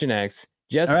PHNX.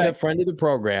 Jessica, right. Friend of the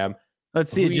program.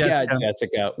 Let's see,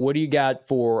 Jessica. What do you got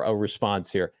for a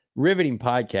response here? Riveting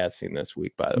podcasting this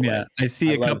week, by the way. Yeah, I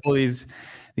see a couple of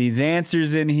these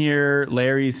answers in here.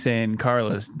 Larry's saying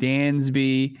Carlos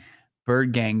Dansby.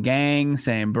 Bird Gang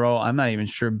saying, bro, I'm not even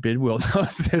sure Bidwill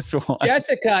knows this one.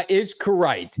 Jessica is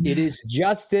correct. It is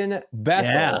Justin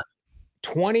Bethel,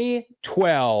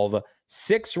 2012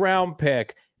 6th-round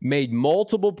pick, made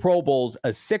multiple Pro Bowls, a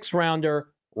 6th-rounder.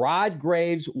 Rod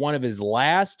Graves, one of his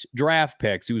last draft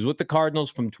picks. He was with the Cardinals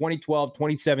from 2012,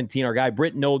 2017. Our guy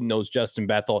Britt Noden knows Justin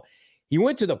Bethel. He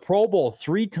went to the Pro Bowl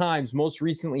 3 times, most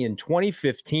recently in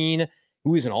 2015. He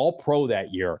was an all-pro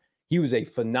that year. He was a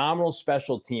phenomenal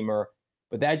special teamer,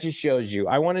 but that just shows you.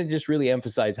 I want to just really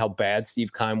emphasize how bad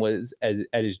Steve Keim was at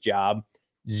his job.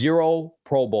 0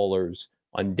 Pro Bowlers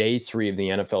on day 3 of the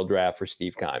NFL draft for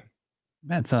Steve Keim.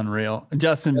 That's unreal.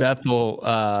 Justin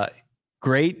Bethel,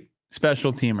 great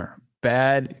special teamer,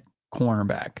 bad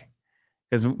cornerback.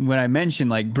 Because when I mentioned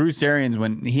like Bruce Arians,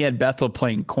 when he had Bethel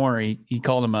playing corner, he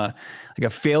called him a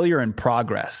failure in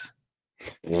progress.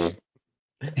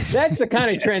 That's the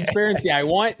kind of transparency I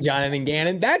want, Jonathan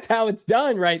Gannon. That's how it's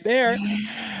done right there.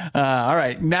 All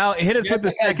right. Now hit us with the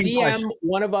second DM question.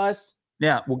 One of us.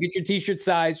 Yeah. We'll get your T-shirt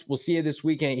size. We'll see you this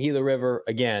weekend at Gila River.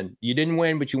 Again, you didn't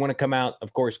win, but you want to come out.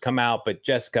 Of course, come out. But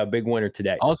Jessica, big winner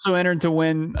today. Also entered to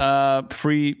win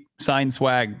free signed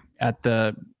swag at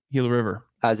the Gila River.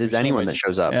 As is anyone that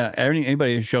shows up. Yeah,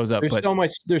 anybody who shows up.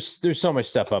 There's so much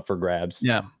stuff up for grabs.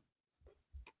 Yeah.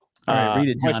 All right, read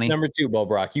it, Johnny. Question number 2, Bo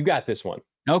Brock. You got this one.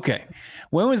 Okay.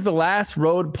 When was the last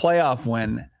road playoff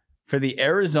win for the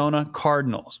Arizona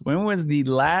Cardinals? When was the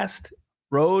last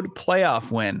road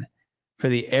playoff win for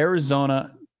the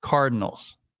Arizona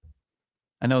Cardinals?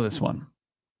 I know this one.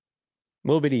 A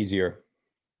little bit easier.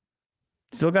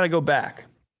 Still got to go back.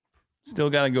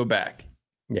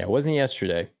 Yeah, it wasn't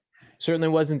yesterday. Certainly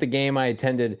wasn't the game I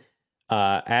attended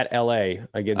at LA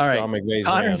against Sean McVay's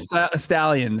Rams.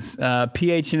 Stallions,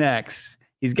 PHNX.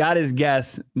 He's got his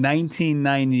guess,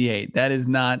 1998. That is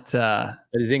not. That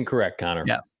is incorrect, Connor.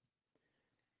 Yeah.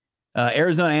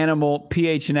 Arizona Animal,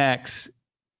 PHNX,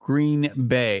 Green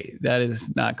Bay. That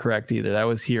is not correct either. That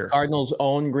was here. Cardinals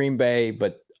own Green Bay,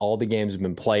 but all the games have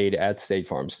been played at State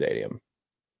Farm Stadium.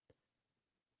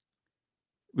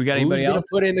 We got anybody else? Who's going to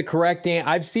put in the correct answer?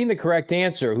 I've seen the correct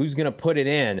answer. Who's going to put it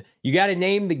in? You got to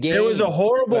name the game. It was a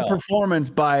horrible performance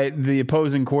by the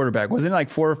opposing quarterback. Wasn't it like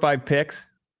 4 or 5 picks?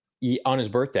 On his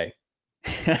birthday.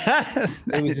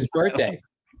 It was his birthday.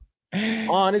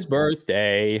 On his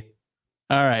birthday.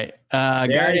 All right.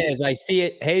 There it is. I see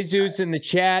it. Jesus in the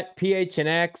chat.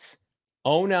 PHNX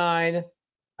 09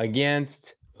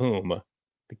 against whom?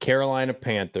 The Carolina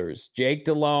Panthers. Jake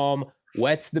Delhomme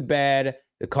wets the bed.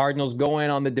 The Cardinals go in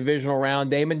on the divisional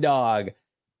round. Damon Dog.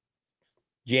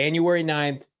 January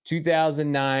 9th,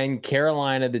 2009.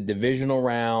 Carolina, the divisional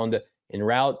round en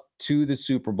route to the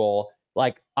Super Bowl.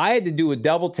 Like, I had to do a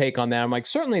double take on that. I'm like,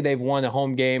 certainly they've won a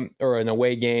home game or an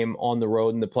away game on the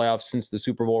road in the playoffs since the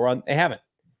Super Bowl run. They haven't.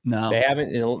 No. They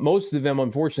haven't. Most of them,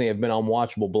 unfortunately, have been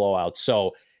unwatchable blowouts.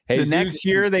 So, the next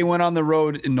year they went on the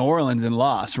road in New Orleans and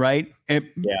lost, right?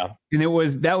 Yeah. And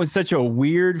that was such a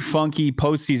weird, funky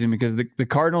postseason because the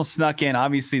Cardinals snuck in,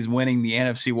 obviously is winning the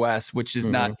NFC West, which is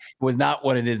was not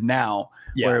what it is now,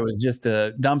 where it was just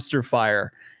a dumpster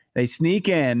fire. They sneak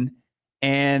in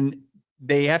and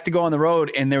they have to go on the road.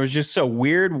 And there was just a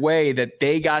weird way that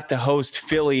they got to host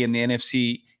Philly in the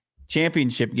NFC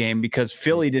championship game because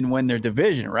Philly didn't win their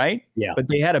division, right? Yeah. But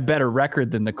they had a better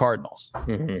record than the Cardinals.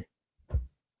 Mm-hmm.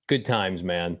 Good times,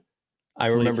 man. I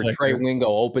remember Trey Wingo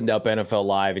opened up NFL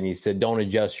Live and he said, "Don't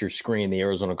adjust your screen. The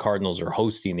Arizona Cardinals are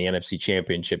hosting the NFC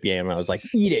Championship game." And I was like,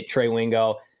 "Eat it, Trey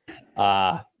Wingo."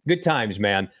 Good times,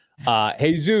 man.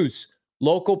 Jesus,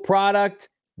 local product,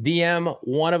 DM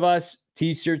one of us,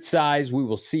 t-shirt size. We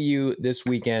will see you this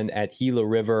weekend at Gila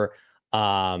River.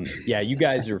 You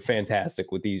guys are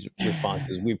fantastic with these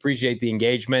responses. We appreciate the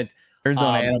engagement.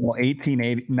 Arizona Animal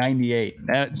 1898.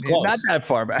 Not that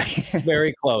far back.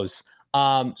 Very close.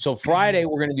 So Friday,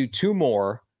 we're going to do 2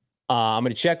 more. I'm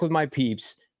going to check with my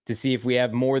peeps to see if we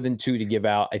have more than 2 to give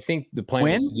out. I think the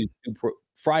plan is to do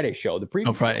Friday show, the preview.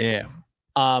 Oh, Friday, yeah.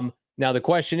 Now, the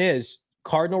question is,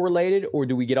 Cardinal related, or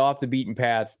do we get off the beaten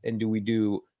path and do we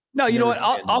do... No, you know what?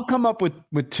 I'll come up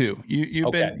with 2.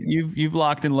 You've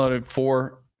locked and loaded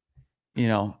 4.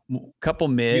 Couple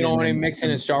mid. You don't want to mix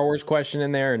in a Star Wars question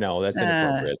in there? No, that's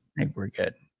inappropriate. I think we're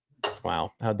good.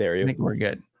 Wow. How dare you? I think we're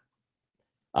good.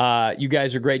 You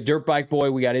guys are great. Dirt Bike Boy,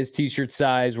 we got his t-shirt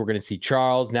size. We're going to see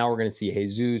Charles. Now we're going to see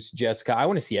Jesus, Jessica. I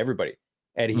want to see everybody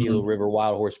at Gila River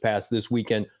Wild Horse Pass this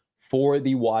weekend for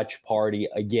the watch party.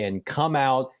 Again, come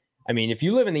out. I mean, if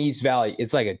you live in the East Valley,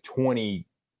 it's like a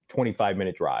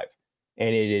 25-minute drive. And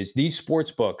it is the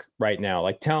sports book right now.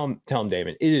 Like, tell him,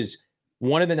 Damon, it is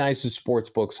one of the nicest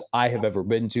sports books I have ever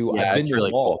been to. Yeah, I've been it's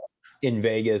really cool in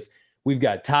Vegas. We've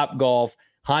got Top Golf,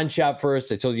 Han Shot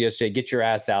First. I told you yesterday, get your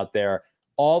ass out there.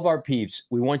 All of our peeps,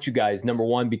 we want you guys, number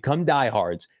one, become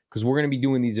diehards because we're going to be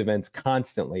doing these events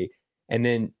constantly. And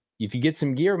then if you get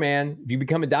some gear, man, if you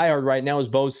become a diehard right now, as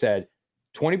Bo said,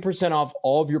 20% off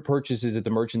all of your purchases at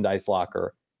the merchandise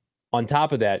locker. On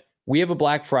top of that, we have a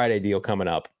Black Friday deal coming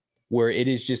up where it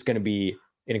is just going to be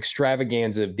an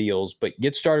extravaganza of deals, but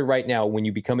get started right now. When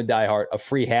you become a diehard, a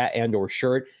free hat and or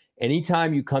shirt.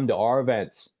 Anytime you come to our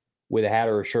events with a hat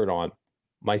or a shirt on,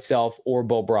 myself or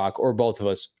Bo Brock or both of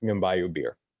us are going to buy you a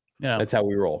beer. Yeah, that's how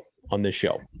we roll on this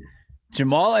show.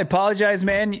 Jamal, I apologize,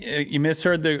 man. You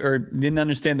misheard or didn't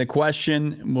understand the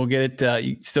question. We'll get it.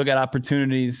 You still got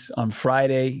opportunities on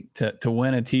Friday to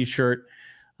win a t-shirt.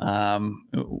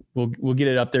 We'll get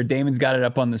it up there. Damon's got it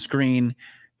up on the screen.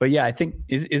 But yeah, I think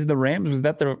is the Rams, was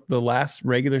that the last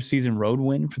regular season road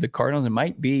win for the Cardinals? It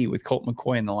might be with Colt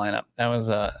McCoy in the lineup. That was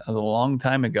a long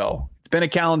time ago. It's been a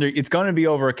calendar. It's going to be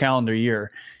over a calendar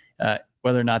year,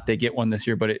 whether or not they get one this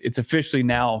year. But it's officially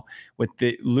now with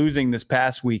the losing this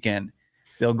past weekend,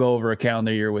 they'll go over a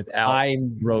calendar year without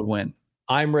road win.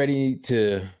 I'm ready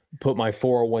to put my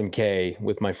 401k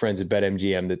with my friends at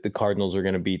BetMGM that the Cardinals are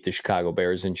going to beat the Chicago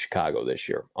Bears in Chicago this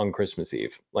year on Christmas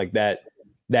Eve. Like that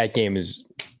game is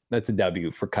That's a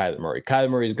W for Kyler Murray. Kyler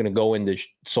Murray is going to go into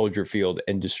Soldier Field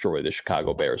and destroy the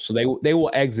Chicago Bears. So they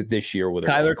will exit this year with a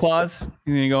Kyler Claus.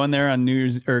 You're going to go in there on New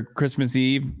Year's or Christmas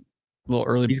Eve, a little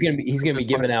early. He's going to be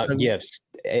giving out gifts,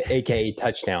 aka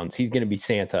touchdowns. He's going to be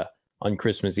Santa on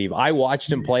Christmas Eve. I watched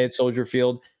him play at Soldier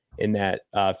Field in that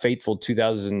fateful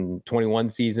 2021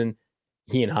 season.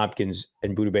 He and Hopkins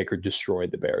and Budda Baker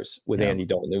destroyed the Bears with Andy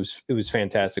Dalton. It was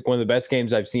fantastic. One of the best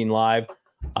games I've seen live.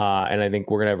 And I think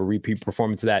we're going to have a repeat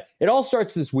performance of that. It all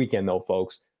starts this weekend, though,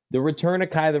 folks. The return of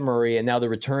Kyler Murray and now the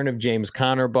return of James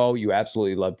Conner, Bo. You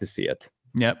absolutely love to see it.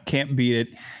 Yep, can't beat it.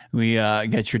 We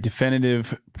got your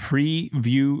definitive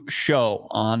preview show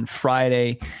on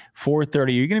Friday, 4:30. Are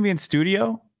you going to be in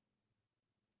studio?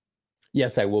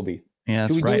 Yes, I will be. Yeah,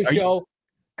 that's right.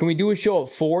 Can we do a show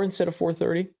at 4 instead of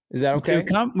 4:30? Is that okay?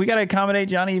 We got to accommodate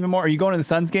Johnny even more. Are you going to the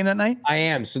Suns game that night? I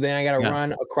am. So then I got to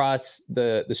run across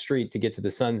the street to get to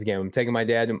the Suns game. I'm taking my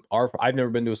dad. I've never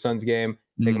been to a Suns game.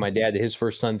 I'm taking my dad to his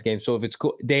first Suns game. So if it's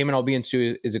cool, Damon, I'll be in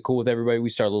studio. Is it cool with everybody? We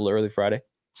start a little early Friday.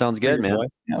 Sounds good, man.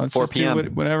 Yeah, let's 4 just p.m. do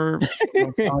whatever.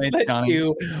 Let's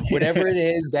do whatever it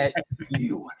is that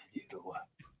you want to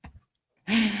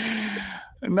do.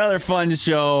 Another fun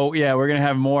show. Yeah, we're going to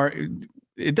have more.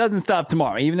 It doesn't stop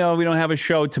tomorrow. Even though we don't have a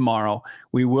show tomorrow,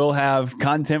 we will have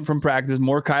content from practice,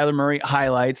 more Kyler Murray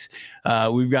highlights.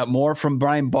 We've got more from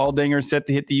Brian Baldinger set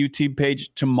to hit the YouTube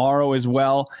page tomorrow as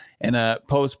well, and a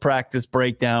post-practice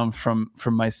breakdown from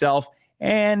myself.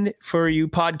 And for you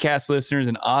podcast listeners,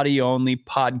 an audio-only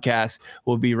podcast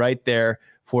will be right there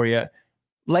for you.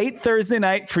 Late Thursday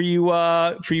night for you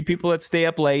people that stay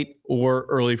up late, or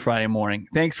early Friday morning.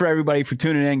 Thanks for everybody for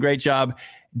tuning in. Great job.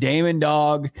 Damon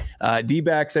Dog,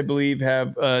 D-backs, I believe,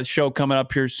 have a show coming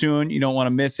up here soon. You don't want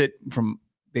to miss it.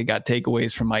 They got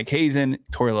takeaways from Mike Hazen,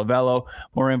 Tori Lavello,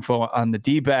 more info on the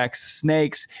D-backs,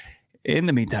 Snakes. In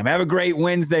the meantime, have a great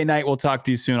Wednesday night. We'll talk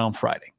to you soon on Friday.